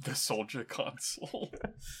 the Soldier console.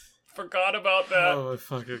 Forgot about that. Oh my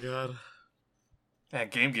fucking god. And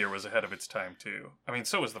Game Gear was ahead of its time too. I mean,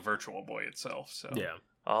 so was the Virtual Boy itself. So Yeah.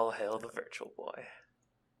 All hail the Virtual Boy.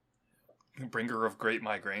 Bringer of great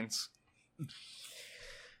migraines.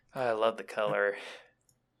 I love the color.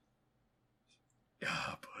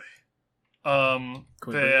 Oh boy. Can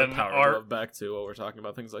we bring Then the Power our Glove back too while we're talking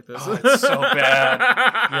about things like this? Oh, it's so bad.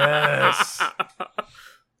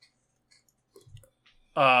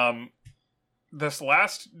 Yes. This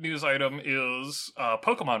last news item is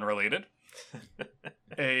Pokemon related.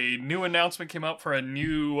 A new announcement came out for a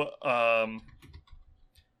new I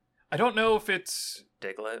don't know if it's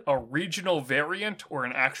Diglett. a regional variant or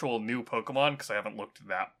an actual new Pokemon because I haven't looked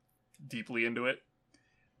that deeply into it.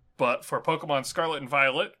 But for Pokemon Scarlet and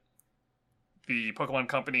Violet, the Pokemon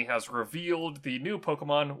Company has revealed the new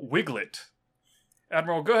Pokemon Wiglet.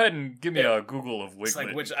 Admiral, go ahead and give me a Google of Wiglet. It's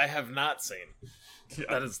like, which I have not seen. Yeah.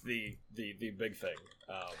 That is the big thing.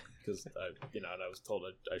 Because I was told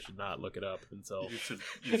I should not look it up until. You should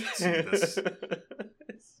see this.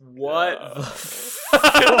 What the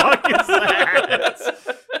fuck is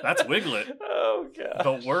that? That's Wiglet. Oh god.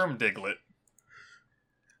 The worm Diglett.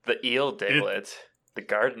 The eel Diglett. The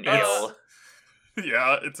garden It's- eel.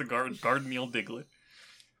 Yeah, it's a garden eel Diglett.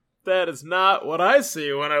 That is not what I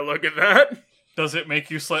see when I look at that. Does it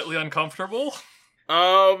make you slightly uncomfortable?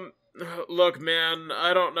 Look, man,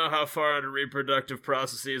 I don't know how far into reproductive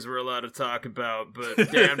processes we're allowed to talk about,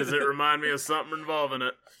 but damn, does it remind me of something involving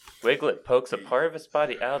it. Wiglet pokes a part of his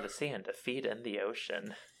body out of the sand to feed in the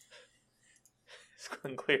ocean. It's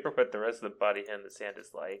unclear what the rest of the body in the sand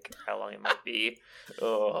is like, how long it might be.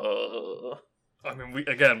 Oh. I mean,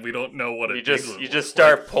 we don't know what You Diglett just looks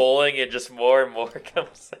start pulling and just more and more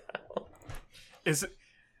comes out.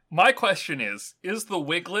 My question is the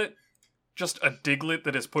Wiglet just a Diglett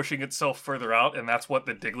that is pushing itself further out, and that's what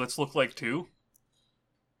the Diglets look like too?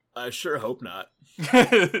 I sure hope not.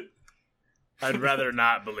 Is I'd rather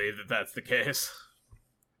not believe that that's the case.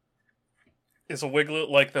 a Wiglet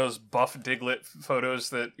like those buff Diglett photos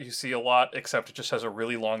that you see a lot, except it just has a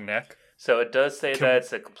really long neck? So it does say that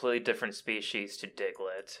it's a completely different species to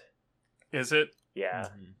Diglett. Is it? Yeah.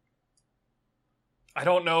 Mhm. I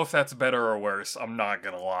don't know if that's better or worse. I'm not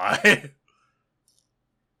gonna lie.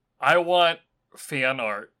 I want fan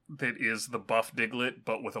art that is the buff Diglett,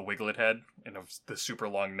 but with a Wiglet head and the super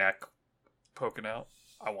long neck poking out.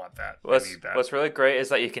 I want that. I need that. What's really great is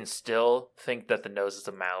that you can still think that the nose is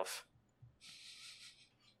a mouth.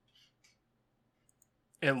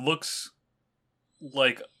 It looks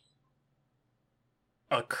like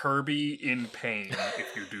a Kirby in pain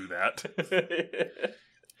if you do that.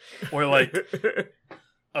 Or like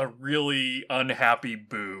a really unhappy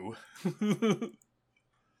Boo.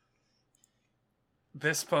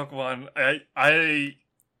 This Pokemon,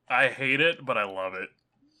 I hate it, but I love it.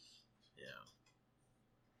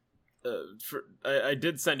 I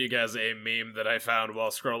did send you guys a meme that I found while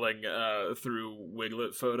scrolling through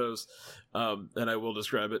Wiglet photos, and I will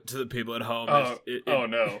describe it to the people at home. Oh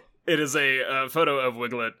no. It is a photo of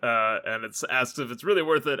Wiglet, and it's asked if it's really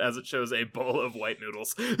worth it, as it shows a bowl of white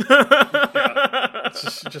noodles.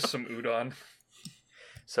 It's just some udon.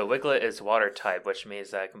 So Wiglet is water type, which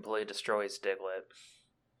means that it completely destroys Diglett.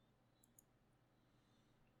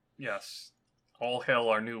 Yes. All hail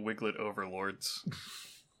our new Wiglet overlords.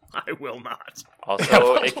 I will not.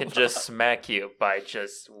 Also, it can just smack you by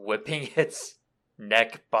just whipping its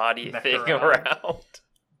neck body Neck thing around. around.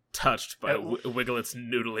 Touched by Wiglet's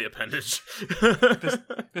noodly appendage.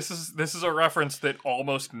 This is a reference that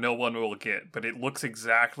almost no one will get, but it looks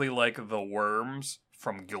exactly like the worms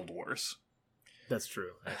from Guild Wars. That's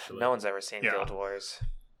true, actually. No one's ever seen Yeah. Guild Wars.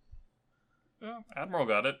 Well, Admiral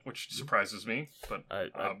got it, which surprises me, but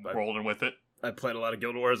I'm rolling with it. I played a lot of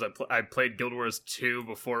Guild Wars. I played Guild Wars 2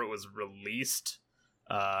 before it was released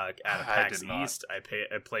at PAX did not. East. I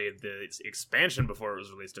played the expansion before it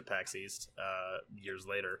was released at PAX East years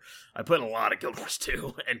later. I played a lot of Guild Wars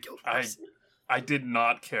 2 and Guild Wars. I did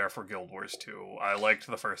not care for Guild Wars 2. I liked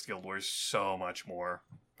the first Guild Wars so much more.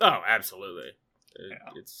 Oh, absolutely. Yeah.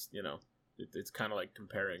 It's, it's kind of like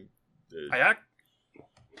comparing...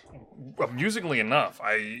 Amusingly enough,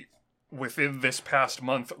 I, within this past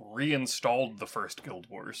month, reinstalled the first Guild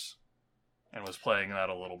Wars. and was playing that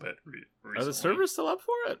a little bit recently. Are the servers still up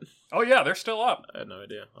for it? Oh yeah, they're still up. I had no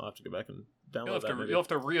idea. I'll have to go back and download that. You'll have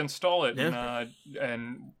to reinstall it Yeah.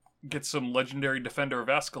 and get some Legendary Defender of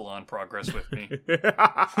Ascalon progress with me.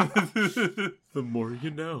 The more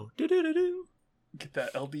you know. Do-do-do-do. Get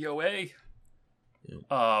that LDOA.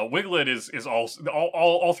 Yeah. Wiglet is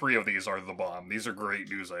all three of these are the bomb. These are great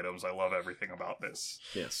news items. I love everything about this.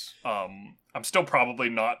 Yes. I'm still probably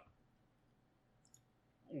not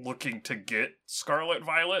looking to get Scarlet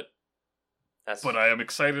Violet, but I am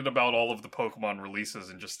excited about all of the Pokemon releases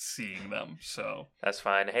and just seeing them. So That's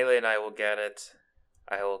fine. Haley and I will get it.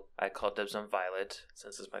 I call dibs on Violet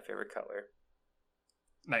since it's my favorite color.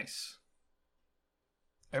 nice.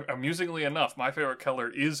 Amusingly enough, my favorite color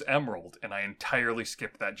is Emerald, and I entirely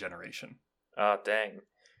skipped that generation. Oh dang.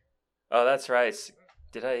 Oh, that's right.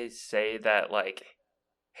 Did I say that like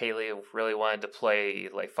Haley really wanted to play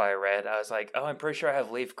like Fire Red? I was like, oh, I'm pretty sure I have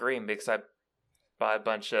Leaf Green because I bought a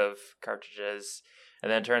bunch of cartridges, and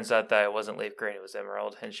then it turns out that it wasn't Leaf Green, it was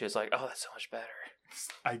Emerald, and she was like, oh, that's so much better.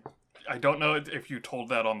 I don't know if you told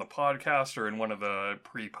that on the podcast or in one of the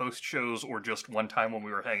pre-post shows or just one time when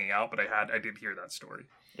we were hanging out, but I did hear that story.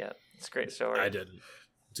 Yeah, it's a great story. I didn't.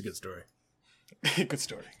 It's a good story. Good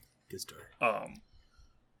story. Good story.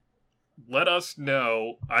 Let us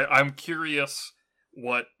know. I'm curious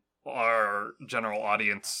what our general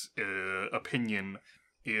audience opinion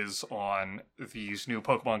is on these new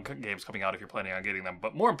Pokemon games coming out if you're planning on getting them.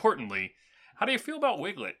 But more importantly, how do you feel about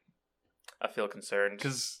Wiglet? I feel concerned.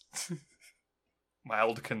 Because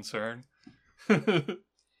mild concern.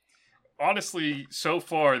 Honestly, so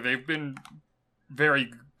far they've been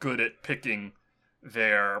very good at picking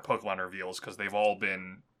their Pokemon reveals because they've all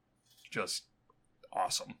been just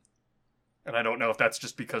awesome. And I don't know if that's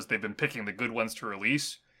just because they've been picking the good ones to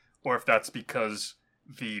release, or if that's because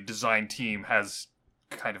the design team has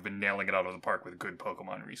kind of been nailing it out of the park with good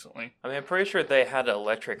Pokemon recently. I mean, I'm pretty sure they had an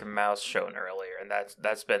Electric Mouse shown earlier, and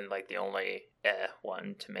that's been like the only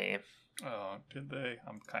one to me. Oh, did they?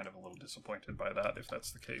 I'm kind of a little disappointed by that, if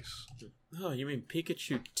that's the case. Oh, you mean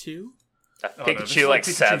Pikachu 2? Pikachu like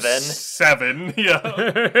Pikachu 7? 7,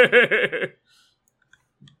 yeah.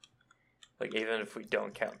 Like, even if we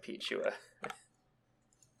don't count Pichu.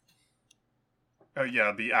 Oh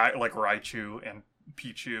yeah, the like Raichu and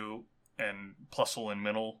Pichu and Plusle and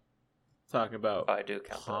Mintle. Talking about I do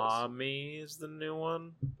count those. Pawmi is the new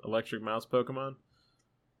one? Electric Mouse Pokemon?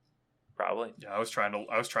 Probably. Yeah, I was trying to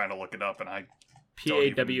look it up, and I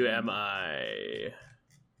Pawmi.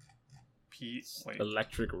 wait.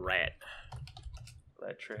 Electric Rat.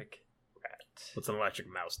 Electric Rat. What's an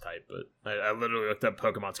electric mouse type? But I literally looked up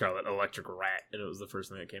Pokemon Scarlet Electric Rat, and it was the first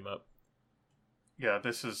thing that came up. Yeah,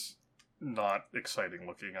 this is not exciting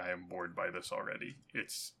looking. I am bored by this already.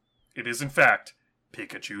 It is in fact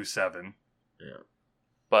Pikachu 7. Yeah.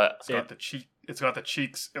 But It's got the cheek. It's got the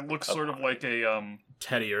cheeks. It looks sort of like a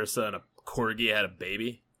Teddy Ursa and a Corgi had a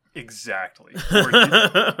baby. exactly.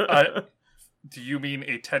 Or do you mean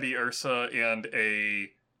a Teddy Ursa and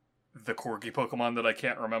the Corgi Pokemon that I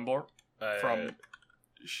can't remember from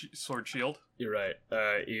Sword Shield? You're right.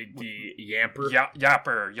 The Yamper.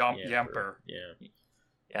 Yamper. Yeah.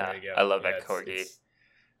 yeah, There you go. I love Yeah, that corgi. it's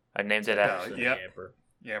I named it Yeah, after. yeah. Yamper.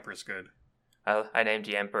 Yamper's good. I named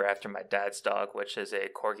Yamper after my dad's dog, which is a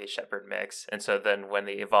Corgi Shepherd mix. And so then when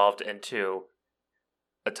he evolved into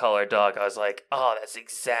a taller dog, I was like, oh, that's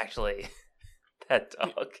exactly that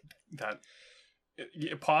dog.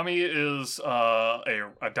 Pawmi is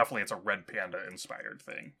definitely it's a red panda inspired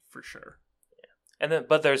thing for sure. And then,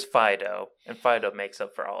 but there's Fido, and Fido makes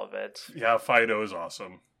up for all of it. Yeah, Fido is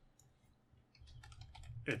awesome.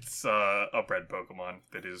 It's a bred Pokemon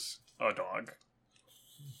that is a dog.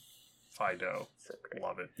 Fido. So great.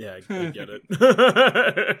 Love it. Yeah, I get it.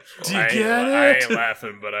 Do you I get ain't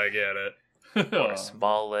laughing, but I get it. Or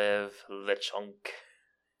Smoliv, Lechonk.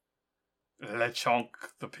 Lechonk,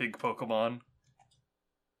 the pig Pokemon.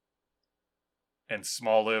 And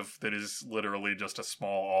Smoliv, that is literally just a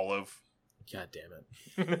small olive. God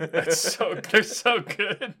damn it. They're so good. So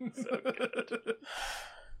good.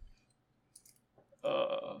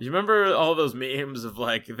 You remember all those memes of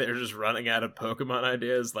like they're just running out of Pokemon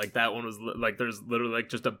ideas? Like that one was like there's literally like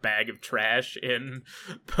just a bag of trash in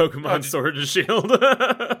Pokemon Sword and Shield.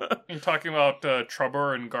 You're talking about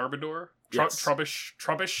Trubber and Garbodor? Yes.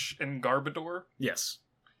 Trubbish and Garbodor? Yes.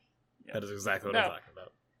 Yeah. That is exactly what I'm talking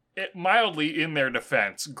about. Mildly in their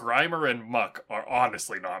defense, Grimer and Muck are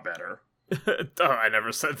honestly not better. Oh, I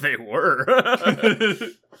never said they were.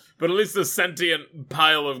 But at least the sentient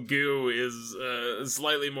pile of goo is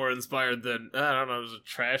slightly more inspired than, I don't know, there's a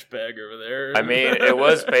trash bag over there. I mean, it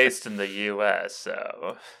was based in the U.S.,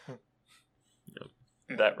 so...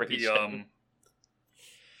 that region.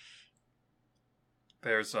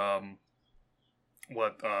 There's Voltorb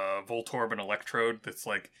and Electrode that's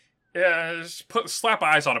like, yeah, just slap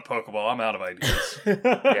eyes on a Pokeball. I'm out of ideas.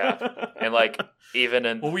 Yeah, and like even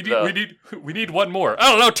in we need one more. I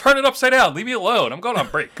don't know. Turn it upside down. Leave me alone. I'm going on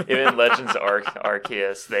break. even Legends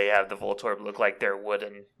Arceus, they have the Voltorb look like their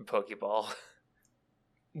wooden Pokeball.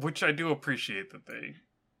 Which I do appreciate that they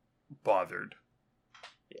bothered.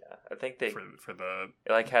 Yeah, I think they for the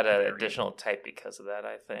it like had an variant. additional type because of that.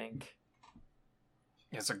 I think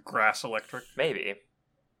It's a grass electric. maybe.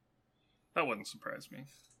 That wouldn't surprise me.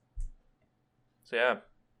 So yeah,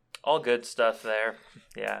 all good stuff there.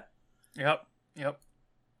 Yeah. Yep.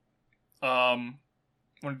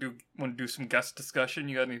 Want to do some guest discussion?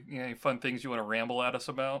 You got any fun things you want to ramble at us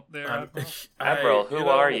about there? Admiral? Admiral, who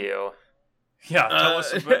are you? Yeah, tell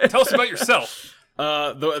us about yourself.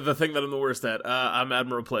 The thing that I'm the worst at, I'm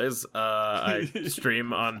Admiral Plays. I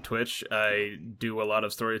stream on Twitch. I do a lot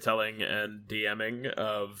of storytelling and DMing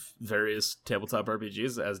of various tabletop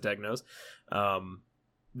RPGs, as Dag knows. I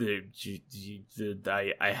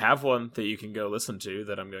have one that you can go listen to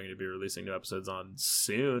that I'm going to be releasing new episodes on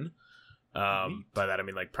soon. By that I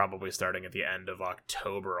mean like probably starting at the end of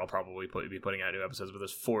October. I'll probably be putting out new episodes, but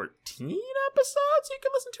there's 14 episodes you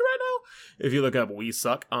can listen to right now if you look up We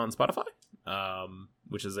Suck on Spotify,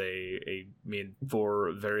 which is me and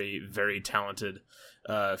 4 very, very talented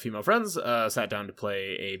female friends sat down to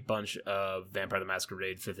play a bunch of Vampire the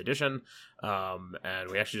Masquerade 5th edition, and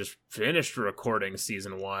we actually just finished recording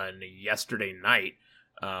season 1 yesterday night.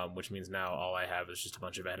 Which means now all I have is just a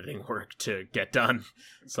bunch of editing work to get done,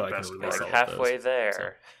 so I can release Like all halfway of those.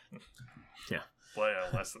 there. So, Way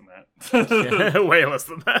less than that. yeah, way less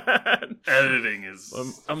than that. Editing is.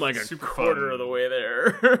 I'm like a super quarter fun. of the way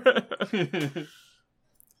there.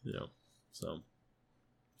 So.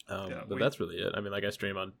 But that's really it. I mean, like I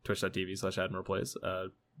stream on twitch.tv/AdmiralPlays.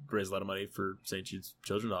 Raise a lot of money for St. Jude's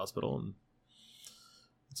Children's Hospital, and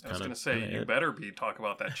I was going to say, you better be talking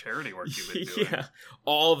about that charity work you've been doing. Yeah,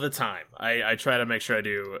 all the time. I try to make sure I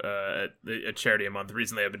do a charity a month.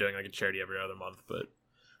 Recently, I've been doing like a charity every other month, but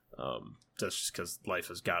that's just because life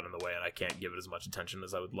has gotten in the way and I can't give it as much attention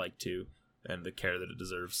as I would like to and the care that it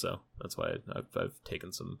deserves. So that's why I've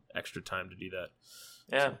taken some extra time to do that.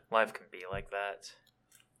 Yeah, life can be like that.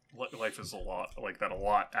 Life is a lot like that, a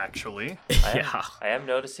lot, actually. Yeah. I am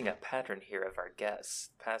noticing a pattern here of our guests.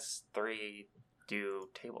 Past 3 do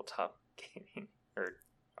tabletop gaming or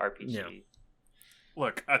RPG. Yeah.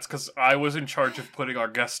 Look, that's because I was in charge of putting our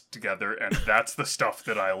guests together, and that's the stuff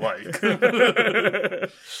that I like.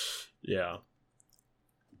 Yeah.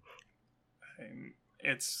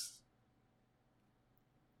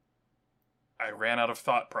 I ran out of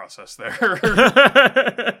thought process there.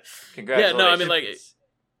 Congratulations. Yeah, no, I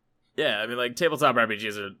mean, like tabletop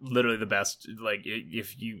RPGs are literally the best. Like,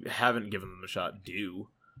 if you haven't given them a shot, do.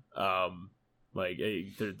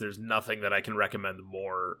 There's nothing that I can recommend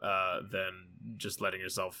more than just letting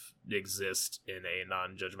yourself exist in a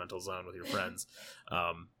non-judgmental zone with your friends.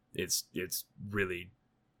 It's really,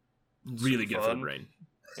 really good for the brain.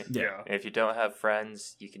 Yeah. If you don't have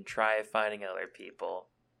friends, you can try finding other people.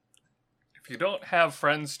 If you don't have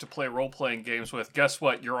friends to play role-playing games with, guess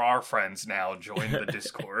what? You're our friends now. Join the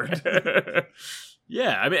Discord.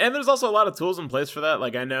 Yeah, I mean, and there's also a lot of tools in place for that.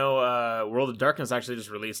 Like, I know World of Darkness actually just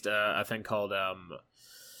released a thing called, I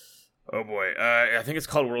think it's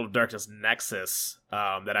called World of Darkness Nexus,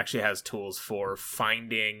 that actually has tools for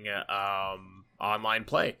finding online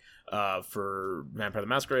play for Vampire the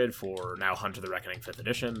Masquerade, for now Hunt of the Reckoning 5th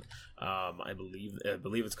edition. I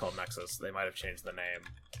believe it's called Nexus. They might have changed the name.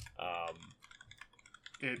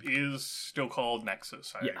 It is still called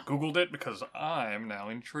Nexus. I Yeah. Googled it because I'm now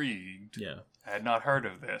intrigued. Yeah. I had not heard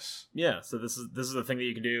of this. Yeah, so this is a thing that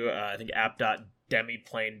you can do. I think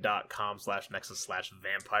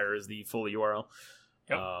app.demiplane.com/nexus/vampire is the full URL.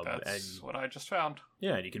 Yep, that's what I just found.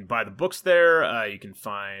 Yeah, and you can buy the books there. You can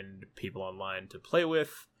find people online to play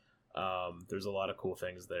with. There's a lot of cool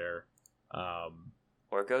things there.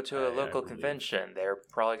 Or go to a I local believe. convention. They're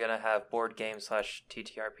probably going to have board game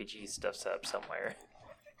 /TTRPG stuff set up somewhere.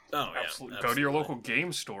 Oh, yeah, Absolutely. Go to your local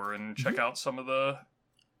game store and check out some of the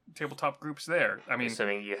tabletop groups there. I mean,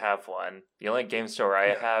 Assuming you have one. The only game store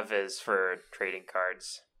I have is for trading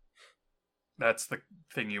cards. that's the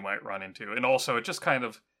thing you might run into. And also, it just kind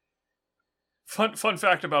of... Fun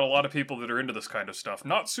fact about a lot of people that are into this kind of stuff.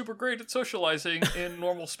 Not super great at socializing in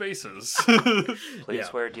normal spaces.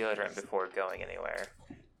 Please wear deodorant before going anywhere.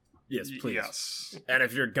 Yes, please. Yes. And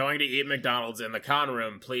if you're going to eat McDonald's in the con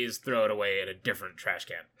room, please throw it away in a different trash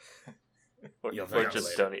can. Or You'll figure out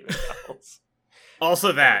just later. don't eat McDonald's.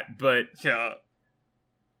 Also that, but Yeah.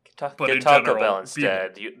 But Get in Taco general, Bell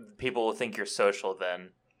instead. People will think you're social then.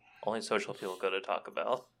 Only social people go to Taco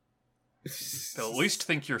Bell. they'll at least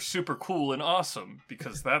think you're super cool and awesome,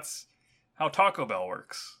 because that's how Taco Bell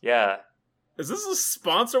works. Yeah. Is this a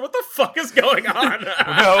sponsor? What the fuck is going on?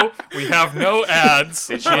 No, we have no ads.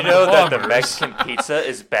 Did you on know that the Bombers. Mexican pizza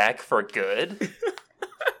is back for good?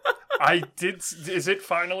 I did. Is it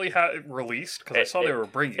finally released? Because I saw they were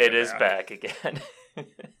bringing it. It is back again.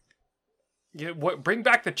 Yeah, bring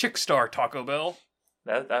back the Chick Star Taco Bell.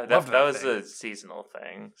 That that was thing. a seasonal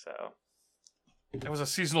thing, so It was a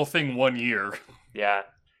seasonal thing 1 year. yeah.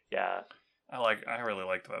 I really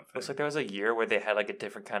liked that thing. Looks like there was a year where they had like a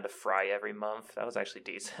different kind of fry every month. That was actually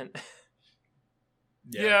decent.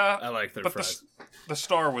 Yeah, I like their but fries. the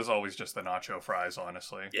star was always just the nacho fries,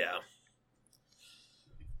 honestly. Yeah.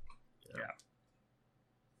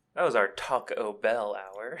 That was our Taco Bell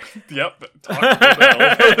hour. Yep, Taco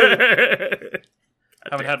Bell.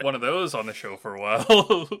 Haven't had one of those on the show for a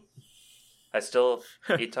while. I still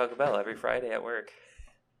eat Taco Bell every Friday at work.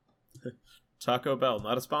 Taco Bell,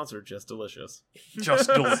 not a sponsor, just delicious. Just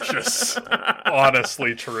delicious.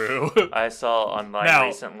 Honestly true. I saw online Now-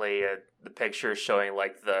 recently the picture showing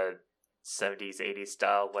like the 70s, 80s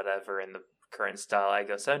style, whatever, and the current style. I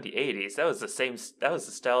go 70s, 80s. That was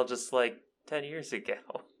the style just like 10 years ago.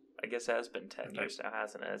 I guess it has been 10 years now,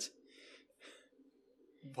 hasn't it?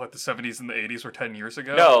 What, the 70s and the 80s were 10 years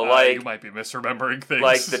ago? No, like- you might be misremembering things.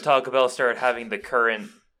 Like the Taco Bell started having the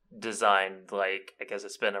current design. Like I guess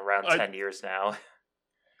it's been around 10 years now.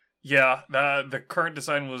 Yeah, the current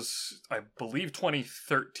design was, I believe,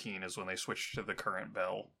 2013 is when they switched to the current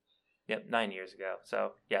bell. Yep, 9 years ago.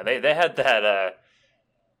 So yeah, they had that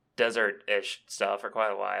desert-ish style for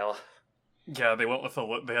quite a while. Yeah, they went with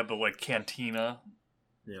they had the like cantina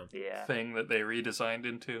Yeah. thing that they redesigned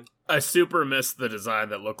into. I super miss the design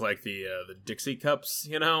that looked like the Dixie cups,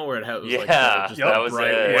 where it was like Yeah, just that was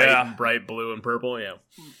bright it. white Yeah. and bright blue and purple. Yeah,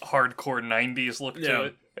 Hardcore 90s look Yeah. to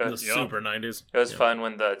it. It the was, super 90s. it was fun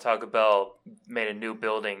when the Taco Bell made a new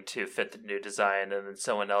building to fit the new design, and then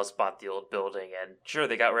someone else bought the old building, and sure,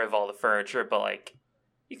 they got rid of all the furniture, but like,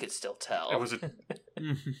 you could still tell. It was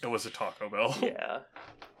a Taco Bell. Yeah.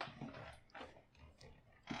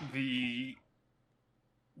 The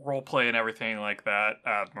roleplay and everything like that,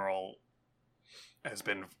 Admiral, has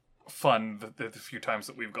been fun the few times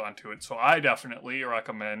that we've gone to it. So I definitely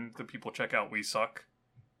recommend that people check out We Suck,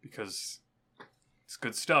 because it's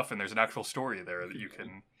good stuff and there's an actual story there that you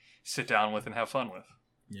can sit down with and have fun with.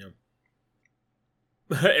 Yeah.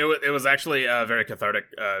 It was actually very cathartic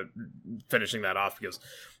finishing that off, because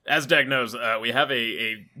as Dag knows, we have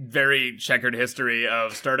a very checkered history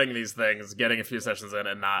of starting these things, getting a few sessions in,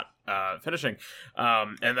 and not finishing.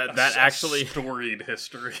 And that actually storied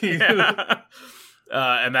history. Yeah.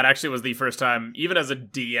 And that actually was the first time, even as a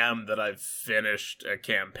DM, that I've finished a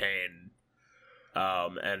campaign.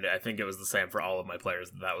 And I think it was the same for all of my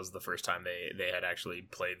players. That was the first time they had actually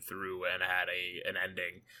played through and had an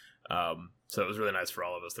ending. So it was really nice for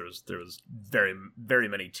all of us. There was very, very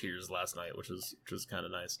many tears last night, which was kind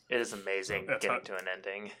of nice. It is amazing That's getting to an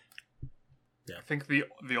ending. Yeah. I think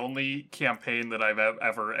the only campaign that I've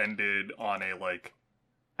ever ended on a like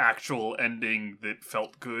actual ending that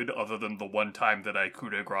felt good, other than the one time that I coup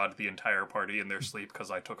de grace the entire party in their sleep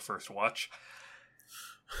because I took first watch.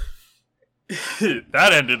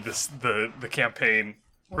 That ended the campaign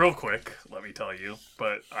real quick, let me tell you.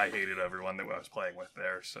 But I hated everyone that I was playing with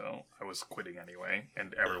there, so I was quitting anyway,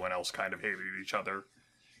 and everyone else kind of hated each other.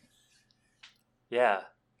 Yeah.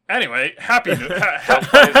 Anyway, happy Don't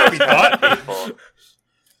play happy those thought. kind of people.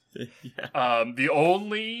 Yeah. The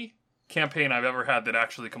only campaign I've ever had that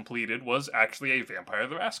actually completed was actually a Vampire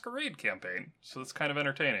the Masquerade campaign. So it's kind of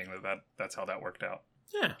entertaining that's how that worked out.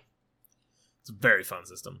 Yeah. It's a very fun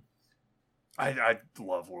system. I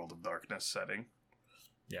love World of Darkness setting.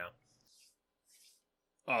 Yeah.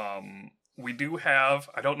 We do have,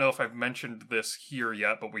 I don't know if I've mentioned this here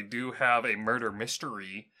yet, but we do have a murder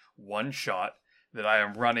mystery one-shot that I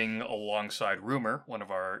am running alongside Rumor, one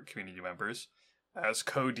of our community members, as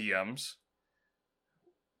co-DMs.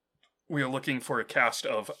 We are looking for a cast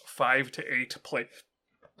of 5 to 8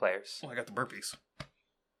 Players. Oh, I got the burpees.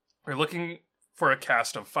 We're looking for a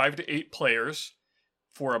cast of 5 to 8 players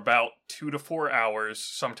for about 2 to 4 hours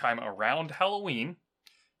sometime around Halloween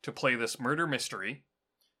to play this murder mystery.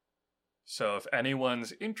 So if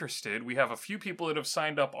anyone's interested, we have a few people that have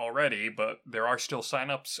signed up already, but there are still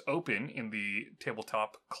signups open in the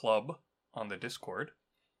Tabletop Club on the Discord.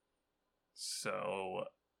 So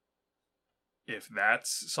if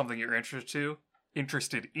that's something you're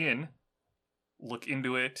interested in, look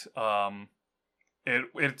into it.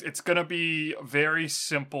 It's going to be very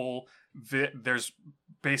simple. There's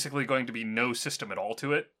basically going to be no system at all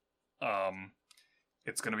to it.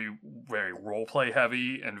 It's going to be very roleplay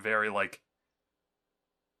heavy and very like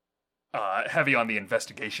heavy on the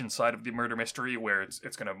investigation side of the murder mystery, where it's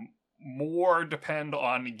going to more depend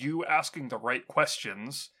on you asking the right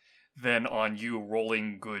questions than on you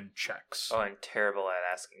rolling good checks. Oh, I'm terrible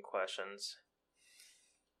at asking questions.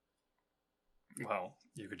 Well,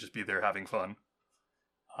 you could just be there having fun.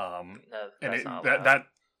 No, And that's not allowed. that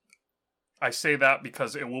I say that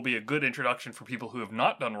because it will be a good introduction for people who have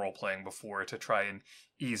not done role playing before to try and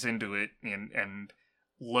ease into it and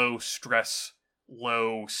low stress,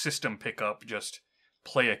 low system pickup, just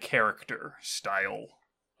play a character style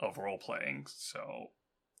of role playing. So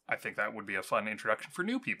I think that would be a fun introduction for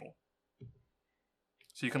new people.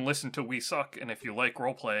 So you can listen to We Suck, and if you like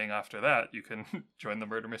role playing after that, you can join the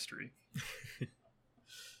murder mystery.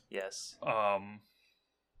 Yes. Um,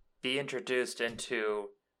 Be introduced into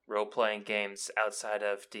role-playing games outside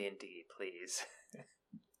of D&D, please.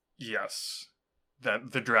 yes,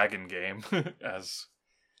 that the dragon game, as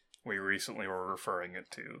we recently were referring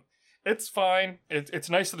it to. It's fine. It's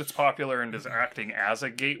nice that it's popular and is acting as a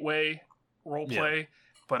gateway roleplay,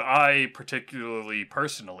 but I particularly,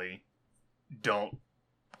 personally, don't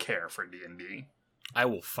care for D&D. I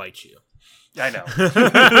will fight you. I know.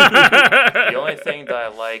 The only thing that I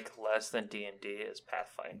like less than D&D is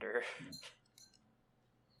Pathfinder.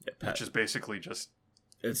 Which is basically just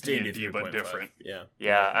it's D&D, D&D but 3.5. different. Yeah.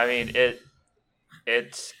 Yeah, I mean,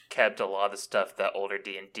 it's kept a lot of stuff that older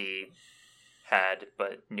D&D had,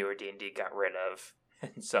 but newer D&D got rid of.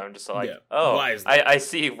 And so I'm just like, Yeah. oh, Why is that? I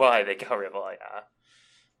see why they got rid of it.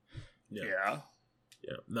 Yeah.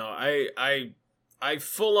 Yeah. No, I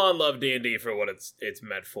full on love D&D for what it's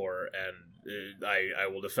meant for, and I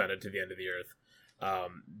will defend it to the end of the earth.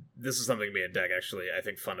 This is something me and Deck actually, I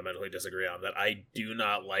think, fundamentally disagree on, that I do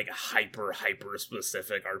not like hyper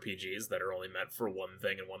specific RPGs that are only meant for one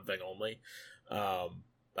thing and one thing only.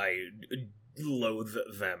 I loathe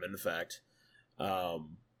them, in fact.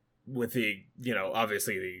 With the,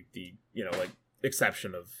 obviously the like,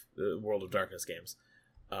 exception of the World of Darkness games.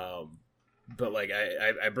 But, like,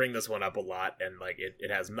 I bring this one up a lot, and, like,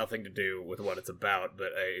 it has nothing to do with what it's about, but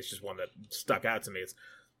it's just one that stuck out to me. It's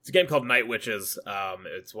a game called Night Witches.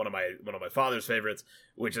 It's one of my father's favorites,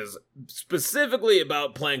 which is specifically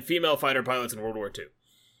about playing female fighter pilots in World War II.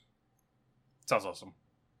 Sounds awesome.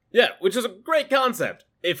 Yeah, which is a great concept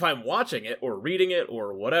if I'm watching it or reading it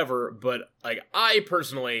or whatever, but, like, I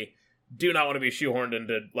personally do not want to be shoehorned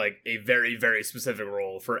into, like, a very, very specific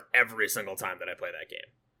role for every single time that I play that game.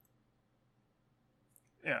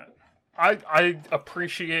 Yeah. I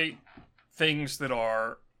appreciate things that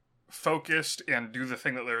are focused and do the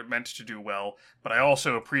thing that they're meant to do well, but I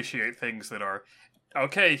also appreciate things that are,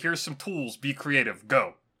 okay, here's some tools, be creative,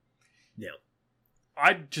 go. Yeah.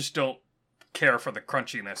 I just don't care for the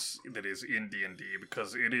crunchiness that is in D&D,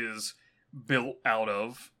 because it is built out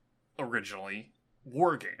of, originally,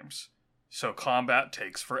 war games. So combat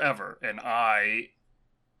takes forever, and I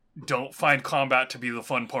don't find combat to be the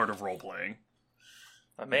fun part of role-playing.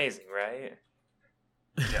 Amazing, right?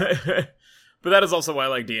 But that is also why,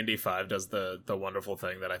 like, D&D 5 does the wonderful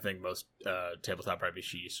thing that I think most tabletop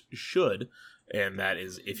RPGs should, and that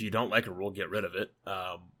is, if you don't like a rule, get rid of it,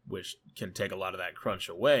 which can take a lot of that crunch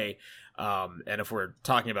away. And if we're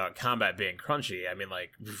talking about combat being crunchy, I mean,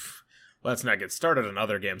 like, let's not get started on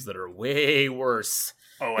other games that are way worse.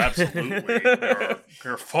 Oh, absolutely. There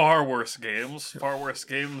are far worse games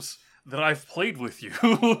that I've played with you.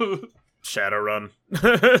 Shadowrun.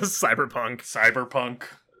 Cyberpunk.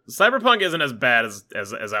 Cyberpunk isn't as bad as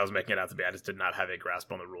I was making it out to be. I just did not have a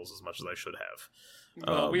grasp on the rules as much as I should have.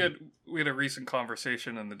 Well, we had a recent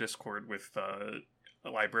conversation in the Discord with a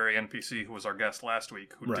library NPC who was our guest last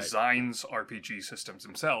week, who designs RPG systems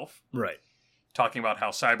himself. Right. Talking about how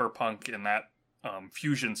Cyberpunk in that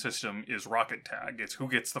fusion system is rocket tag. It's who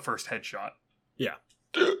gets the first headshot. Yeah.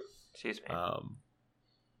 Excuse me.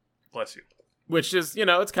 Bless you. Which is,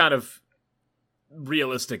 it's kind of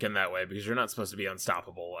realistic in that way, because you're not supposed to be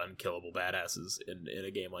unstoppable, unkillable badasses in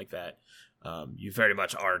a game like that. You very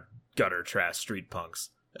much are gutter trash street punks,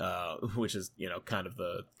 which is, kind of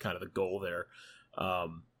the goal there.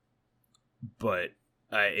 But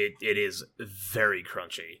it is very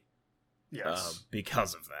crunchy. Yes.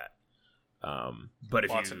 Because of that. But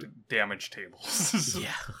if Lots of damage tables.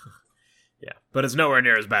 Yeah. Yeah. But it's nowhere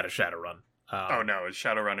near as bad as Shadowrun. Oh no,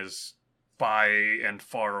 Shadowrun is by and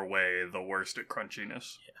far away the worst at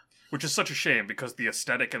crunchiness. Yeah. Which is such a shame because the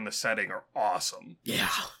aesthetic and the setting are awesome. Yeah,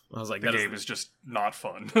 I was like, The game is just not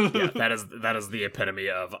fun. yeah, that is the epitome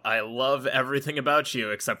of I love everything about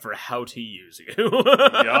you except for how to use you.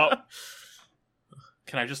 Yup.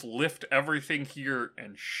 Can I just lift everything here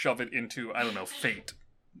and shove it into, I don't know, Fate?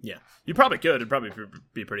 Yeah, you probably could. It'd probably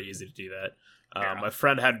be pretty easy to do that. Yeah. My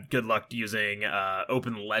friend had good luck using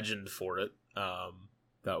Open Legend for it.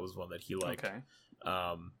 That was one that he liked. Okay.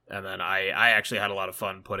 And then I actually had a lot of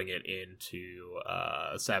fun putting it into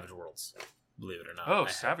Savage Worlds, believe it or not. Oh,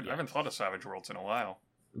 Savage. I haven't thought of Savage Worlds in a while.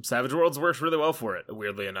 Savage Worlds works really well for it,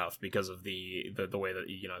 weirdly enough, because of the way that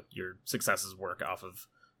your successes work off of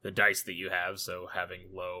the dice that you have. So having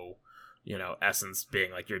low, essence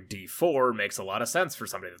being like your D4 makes a lot of sense for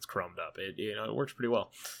somebody that's chromed up. It works pretty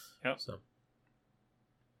well. Yep. So.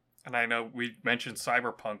 And I know we mentioned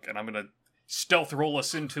Cyberpunk, and I'm going to stealth roll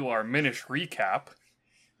us into our Minish recap,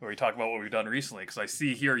 where we talk about what we've done recently, because I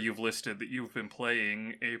see here you've listed that you've been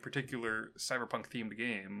playing a particular Cyberpunk-themed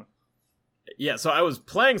game. Yeah, so I was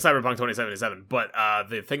playing Cyberpunk 2077, but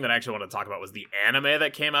the thing that I actually want to talk about was the anime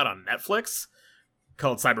that came out on Netflix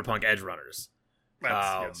called Cyberpunk Edge Runners.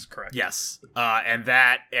 That's correct. Yes. And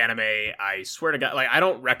that anime, I swear to God, I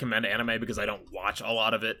don't recommend anime because I don't watch a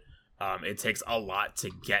lot of it. It takes a lot to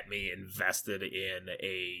get me invested in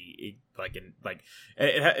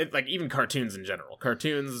even cartoons in general.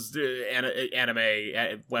 Cartoons,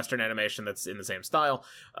 anime, Western animation that's in the same style.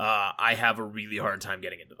 I have a really hard time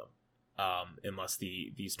getting into them, unless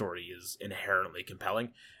the story is inherently compelling.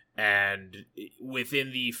 And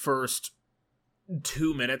within the first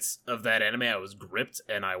 2 minutes of that anime, I was gripped,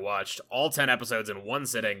 and I watched all 10 episodes in one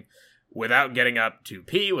sitting. Without getting up to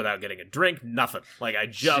pee, without getting a drink, nothing. I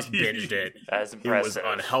just binged it. That's impressive. It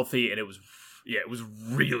was unhealthy, and it was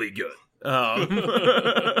really good.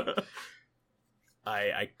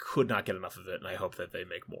 I could not get enough of it, and I hope that they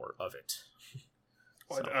make more of it.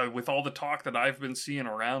 So. With all the talk that I've been seeing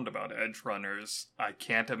around about Edge Runners, I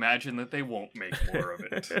can't imagine that they won't make more of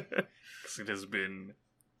it. Because it has been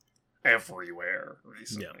everywhere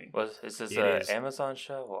recently. Yeah. Is this an Amazon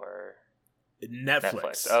show or...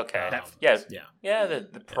 Netflix. Okay.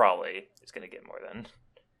 Probably it's going to get more than.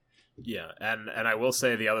 Yeah, and I will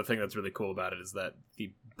say the other thing that's really cool about it is that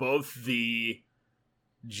both the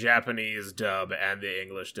Japanese dub and the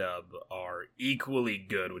English dub are equally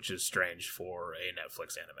good, which is strange for a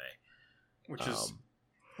Netflix anime.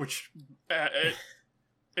 Which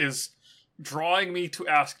is drawing me to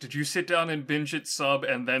ask: did you sit down and binge it sub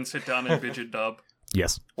and then sit down and binge it dub?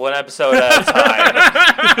 Yes. One episode at a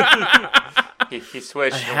time. He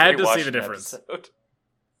switched. I had to see the difference.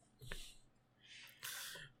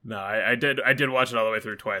 No, I did watch it all the way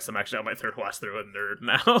through twice. I'm actually on my third watch through a nerd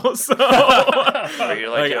now, so are you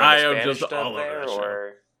I am just all there,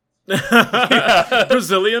 over or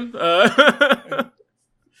Brazilian,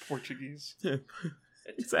 Portuguese,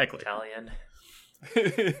 exactly, Italian.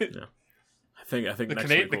 Yeah. I think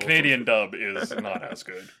the Canadian dub is not as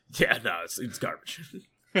good. Yeah, no, it's garbage.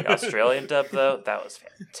 The Australian dub, though, that was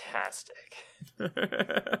fantastic.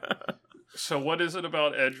 So what is it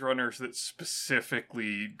about Edge Runners that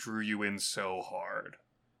specifically drew you in so hard?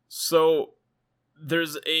 So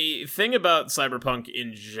there's a thing about Cyberpunk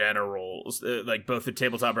in general, both the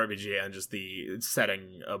tabletop RPG and just the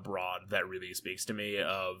setting abroad, that really speaks to me,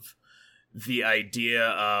 of the idea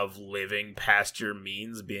of living past your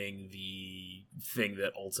means being the thing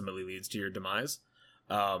that ultimately leads to your demise.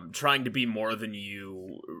 Trying to be more than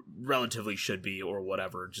you relatively should be or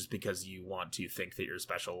whatever, just because you want to think that you're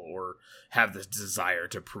special or have this desire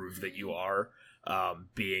to prove that you are,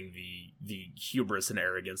 being the hubris and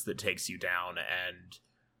arrogance that takes you down. And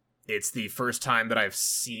it's the first time that I've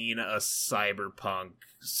seen a cyberpunk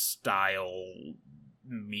style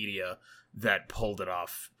media that pulled it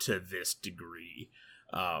off to this degree.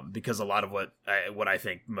 Because a lot of what I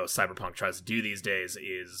think most cyberpunk tries to do these days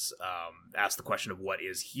is ask the question of what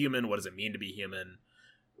is human, what does it mean to be human,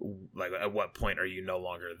 at what point are you no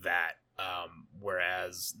longer that,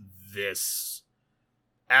 whereas this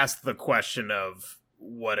asks the question of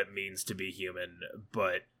what it means to be human,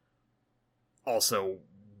 but also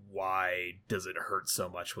why does it hurt so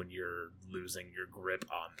much when you're losing your grip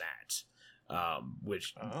on that.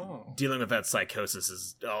 Dealing with that psychosis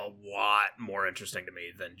is a lot more interesting to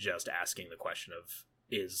me than just asking the question of,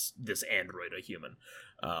 is this android a human?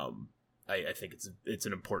 I think it's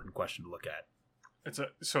an important question to look at.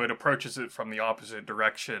 So it approaches it from the opposite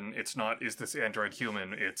direction. It's not, is this android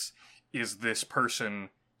human? It's, is this person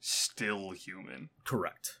still human?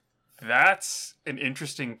 Correct. That's an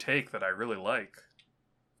interesting take that I really like.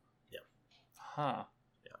 Yeah. Huh.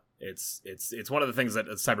 it's one of the things that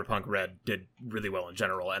Cyberpunk Red did really well in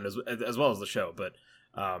general, and as well as the show, but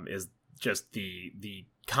is just the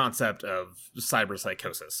concept of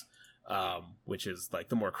cyberpsychosis, which is like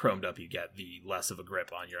the more chromed up you get, the less of a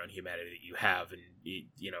grip on your own humanity that you have, and it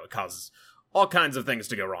causes all kinds of things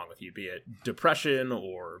to go wrong with you, be it depression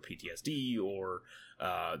or PTSD or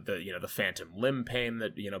the phantom limb pain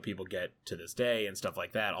that people get to this day and stuff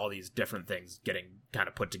like that. All these different things getting kind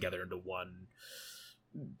of put together into one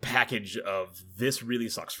package of this really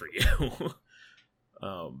sucks for you.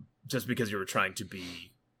 Just because you were trying to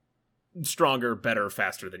be stronger, better,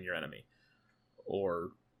 faster than your enemy, or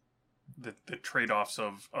the trade-offs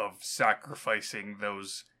of sacrificing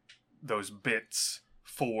those bits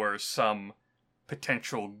for some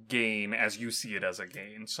potential gain, as you see it as a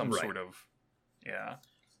gain, some sort of,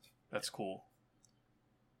 that's cool.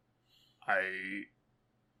 I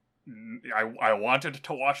wanted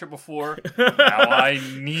to watch it before. Now I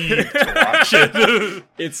need to watch it.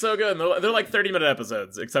 It's so good. They're like 30-minute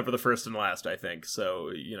episodes, except for the first and last, I think.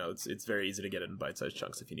 So it's very easy to get it in bite-sized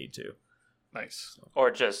chunks if you need to. Nice.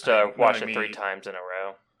 Or just watch it 3 times in a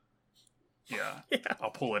row. Yeah.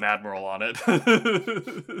 I'll pull an Admiral on it.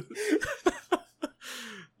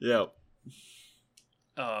 Yep.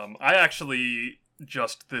 I actually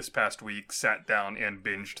just this past week sat down and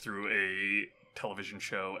binged through a television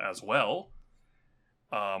show as well.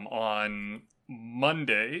 On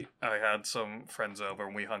Monday, I had some friends over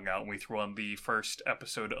and we hung out and we threw on the first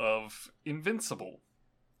episode of Invincible.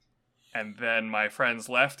 And then my friends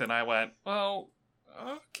left and I went, well,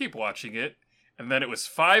 I'll keep watching it. And then it was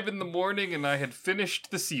 5 a.m. and I had finished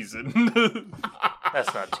the season.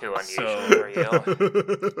 That's not too unusual for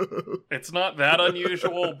you. It's not that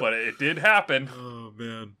unusual, but it did happen. Oh,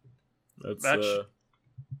 man. That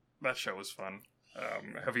show was fun.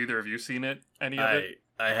 Have either of you seen it? Any of it?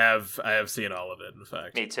 I have seen all of it, in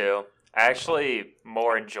fact. Me too. I actually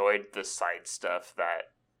more enjoyed the side stuff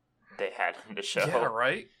that they had in the show. Yeah,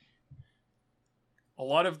 right? A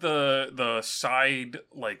lot of the side,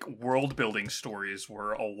 like, world-building stories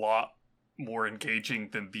were a lot more engaging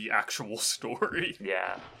than the actual story.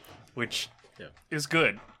 Yeah. Which is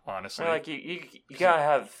good, honestly. Well, like, you gotta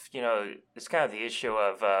have, it's kind of the issue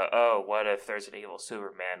of, what if there's an evil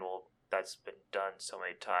Superman? Well, that's been done so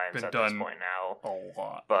many times at this point now. A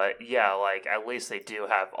lot. But, yeah, like, at least they do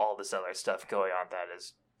have all this other stuff going on that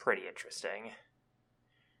is pretty interesting.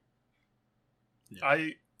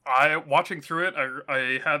 Yeah. I watching through it,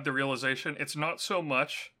 I had the realization it's not so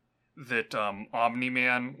much that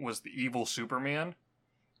Omni-Man was the evil Superman,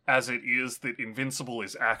 as it is that Invincible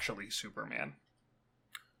is actually Superman.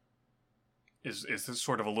 Is this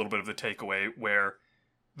sort of a little bit of the takeaway, where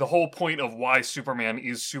the whole point of why Superman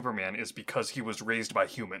is because he was raised by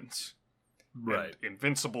humans. Right. And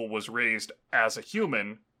Invincible was raised as a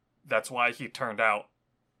human, that's why he turned out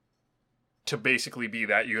to basically be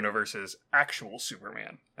that universe's actual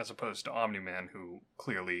Superman, as opposed to Omni-Man, who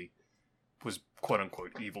clearly was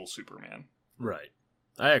quote-unquote evil Superman. Right.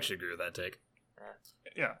 I actually agree with that take.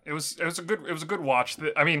 Yeah, it was a good watch.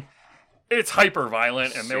 I mean, it's hyper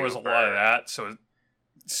violent, and there was a lot of that, so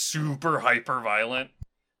super hyper violent,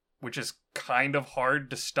 which is kind of hard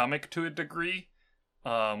to stomach to a degree.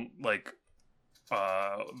 One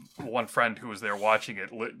friend who was there watching it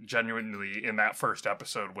genuinely in that first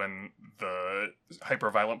episode, when the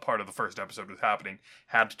hyper-violent part of the first episode was happening,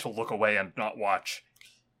 had to look away and not watch,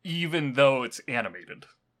 even though it's animated.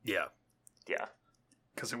 Yeah. Yeah.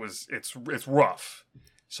 Because it's rough.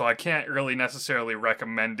 So I can't really necessarily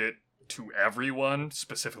recommend it to everyone,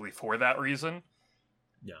 specifically for that reason.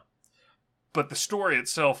 Yeah. But the story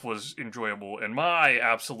itself was enjoyable, and my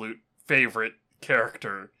absolute favorite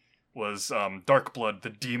character was Darkblood, the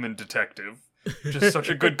demon detective. Just such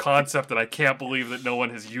a good concept, and I can't believe that no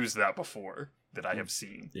one has used that before that I have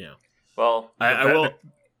seen. Yeah. Well, I will.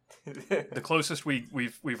 The closest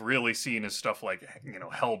we've really seen is stuff like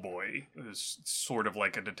Hellboy, who's sort of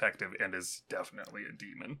like a detective and is definitely a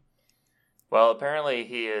demon. Well, apparently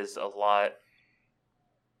he is a lot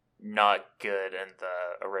not good in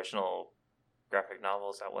the original graphic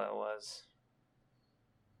novels. Is that what it was?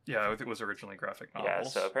 Yeah, I think it was originally graphic novels. Yeah,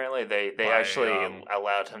 so apparently they actually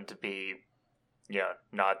allowed him to be,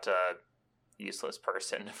 not a useless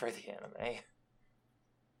person for the anime.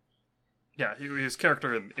 Yeah, his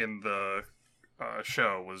character in the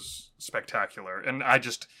show was spectacular, and I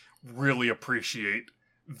just really appreciate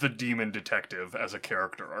the demon detective as a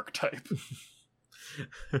character archetype.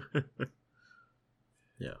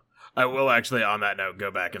 Yeah. I will actually, on that note,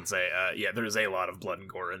 go back and say, there's a lot of blood and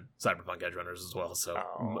gore in Cyberpunk Edgerunners as well, so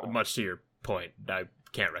much to your point, I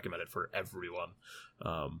can't recommend it for everyone.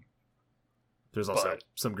 There's also But-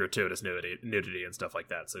 some gratuitous nudity and stuff like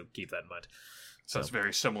that, so keep that in mind. So it's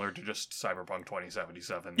very similar to just Cyberpunk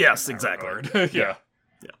 2077. Yes, in that exactly. regard. Yeah.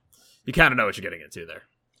 You kind of know what you're getting into there.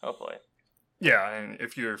 Hopefully. Yeah, and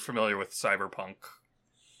if you're familiar with Cyberpunk,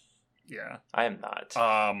 yeah. I am not.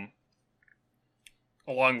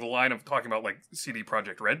 Along the line of talking about like CD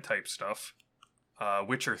Projekt Red type stuff,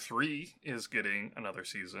 Witcher 3 is getting another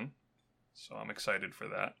season. So I'm excited for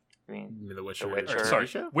that. I mean, You mean The Witcher. Witcher. TV Sorry,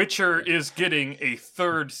 show? Witcher is getting a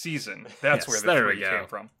third season. That's Yes, where the there we 3 go. came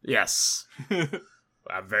from. Yes.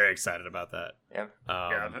 I'm very excited about that. yeah.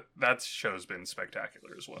 Yeah, that show's been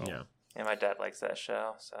spectacular as well. Yeah. Yeah, my dad likes that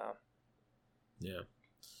show, so. Yeah.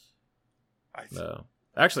 I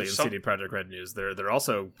Actually, in Some- CD Projekt Red news, they're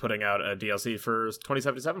also putting out a DLC for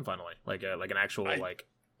 2077 finally, like an actual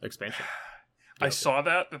expansion. I DLC. saw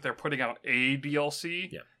that they're putting out a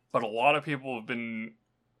DLC, Yeah. but a lot of people have been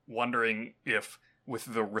wondering if, with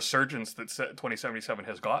the resurgence that 2077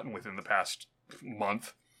 has gotten within the past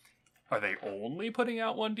month, are they only putting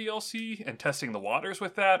out one DLC and testing the waters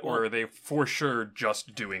with that, or are they for sure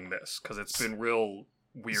just doing this? Because it's been real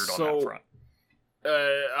weird on that front.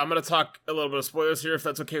 I'm gonna talk a little bit of spoilers here, if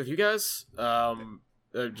that's okay with you guys.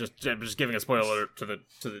 Just giving a spoiler alert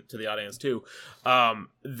to the audience too.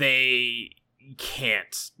 They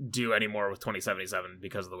can't do any more with 2077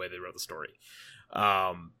 because of the way they wrote the story.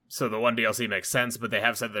 So the one DLC makes sense, but they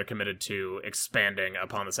have said they're committed to expanding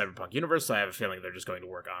upon the Cyberpunk universe. So I have a feeling they're just going to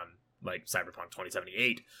work on like Cyberpunk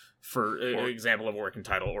 2078 for an example of a working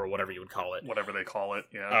title or whatever you would call it. Whatever they call it,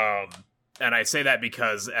 yeah. And I say that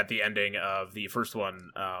because at the ending of the first one,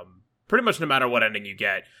 pretty much no matter what ending you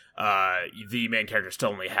get, the main character still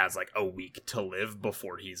only has like a week to live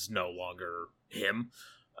before he's no longer him,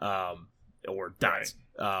 or dies,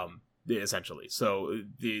 essentially. So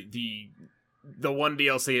the one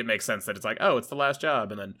DLC, it makes sense that it's like, oh, it's the last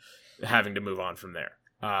job, and then having to move on from there.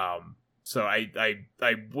 So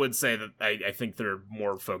I would say that I think they're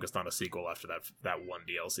more focused on a sequel after that one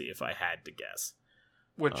DLC, if I had to guess.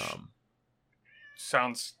 Which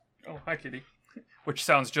sounds... Oh, hi, Kitty. Which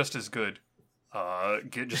sounds just as good. Oh,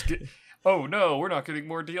 no, we're not getting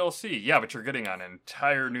more DLC. Yeah, but you're getting an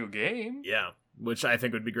entire new game. Yeah, which I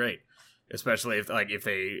think would be great. Especially if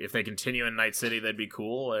they continue in Night City, that'd be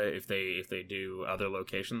cool. If they do other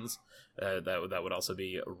locations, that would also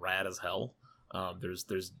be rad as hell. There's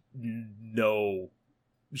no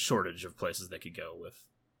shortage of places they could go with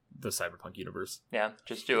the Cyberpunk universe. Yeah,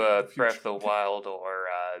 just do a Breath of the Wild or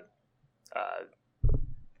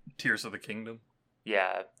Tears of the Kingdom.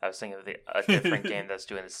 yeah, I was thinking of a different game that's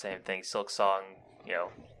doing the same thing. Silk Song,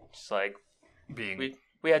 just like Being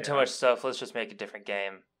we had too Yeah. much stuff. Let's just make a different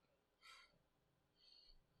game.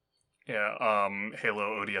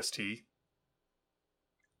 Halo ODST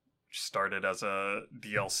started as a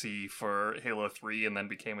DLC for Halo 3 and then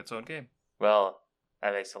became its own game. Well,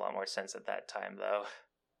 that makes a lot more sense at that time, though.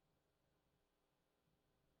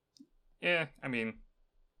 Yeah, I mean,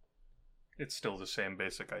 it's still the same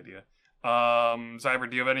basic idea. Zyber,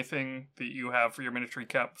 do you have anything that you have for your minute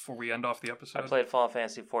recap before we end off the episode? I played Final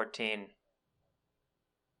Fantasy 14.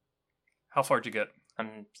 How far did you get?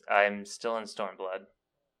 I'm still in Stormblood.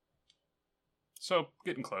 So,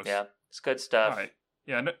 getting close. Yeah, it's good stuff. All right.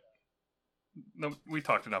 Yeah, no, we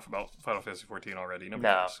talked enough about Final Fantasy 14 already. No,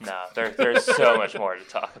 cares. there's so much more to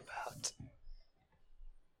talk about.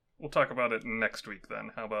 We'll talk about it next week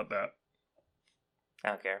then. How about that? I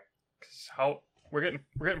don't care. 'Cause we're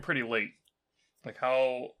getting pretty late. Like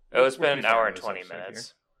how? Oh, it's what been we an hour find and this 20 episode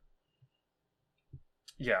minutes.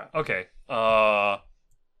 here? Yeah. Okay.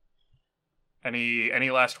 Any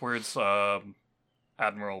last words,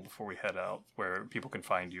 Admiral, before we head out, where people can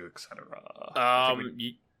find you, etc.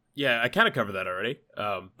 Yeah, I kind of covered that already.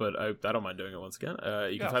 But I don't mind doing it once again.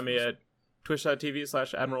 You can find me at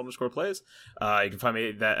twitch.tv/admiral_plays. You can find me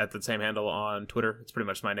at the same handle on Twitter. It's pretty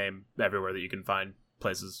much my name everywhere that you can find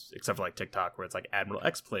places, except for like TikTok, where it's like Admiral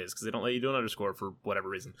X Plays, because they don't let you do an underscore for whatever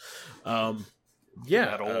reason. Yeah,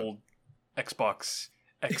 that old Xbox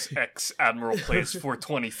XX Admiral plays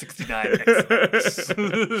 42069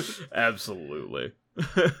 XX. Absolutely.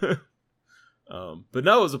 But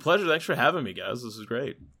no, it was a pleasure. Thanks for having me, guys. This was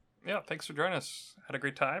great. Yeah, thanks for joining us. Had a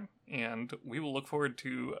great time, and we will look forward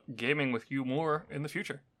to gaming with you more in the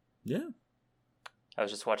future. Yeah. I was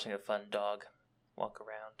just watching a fun dog walk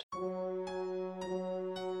around.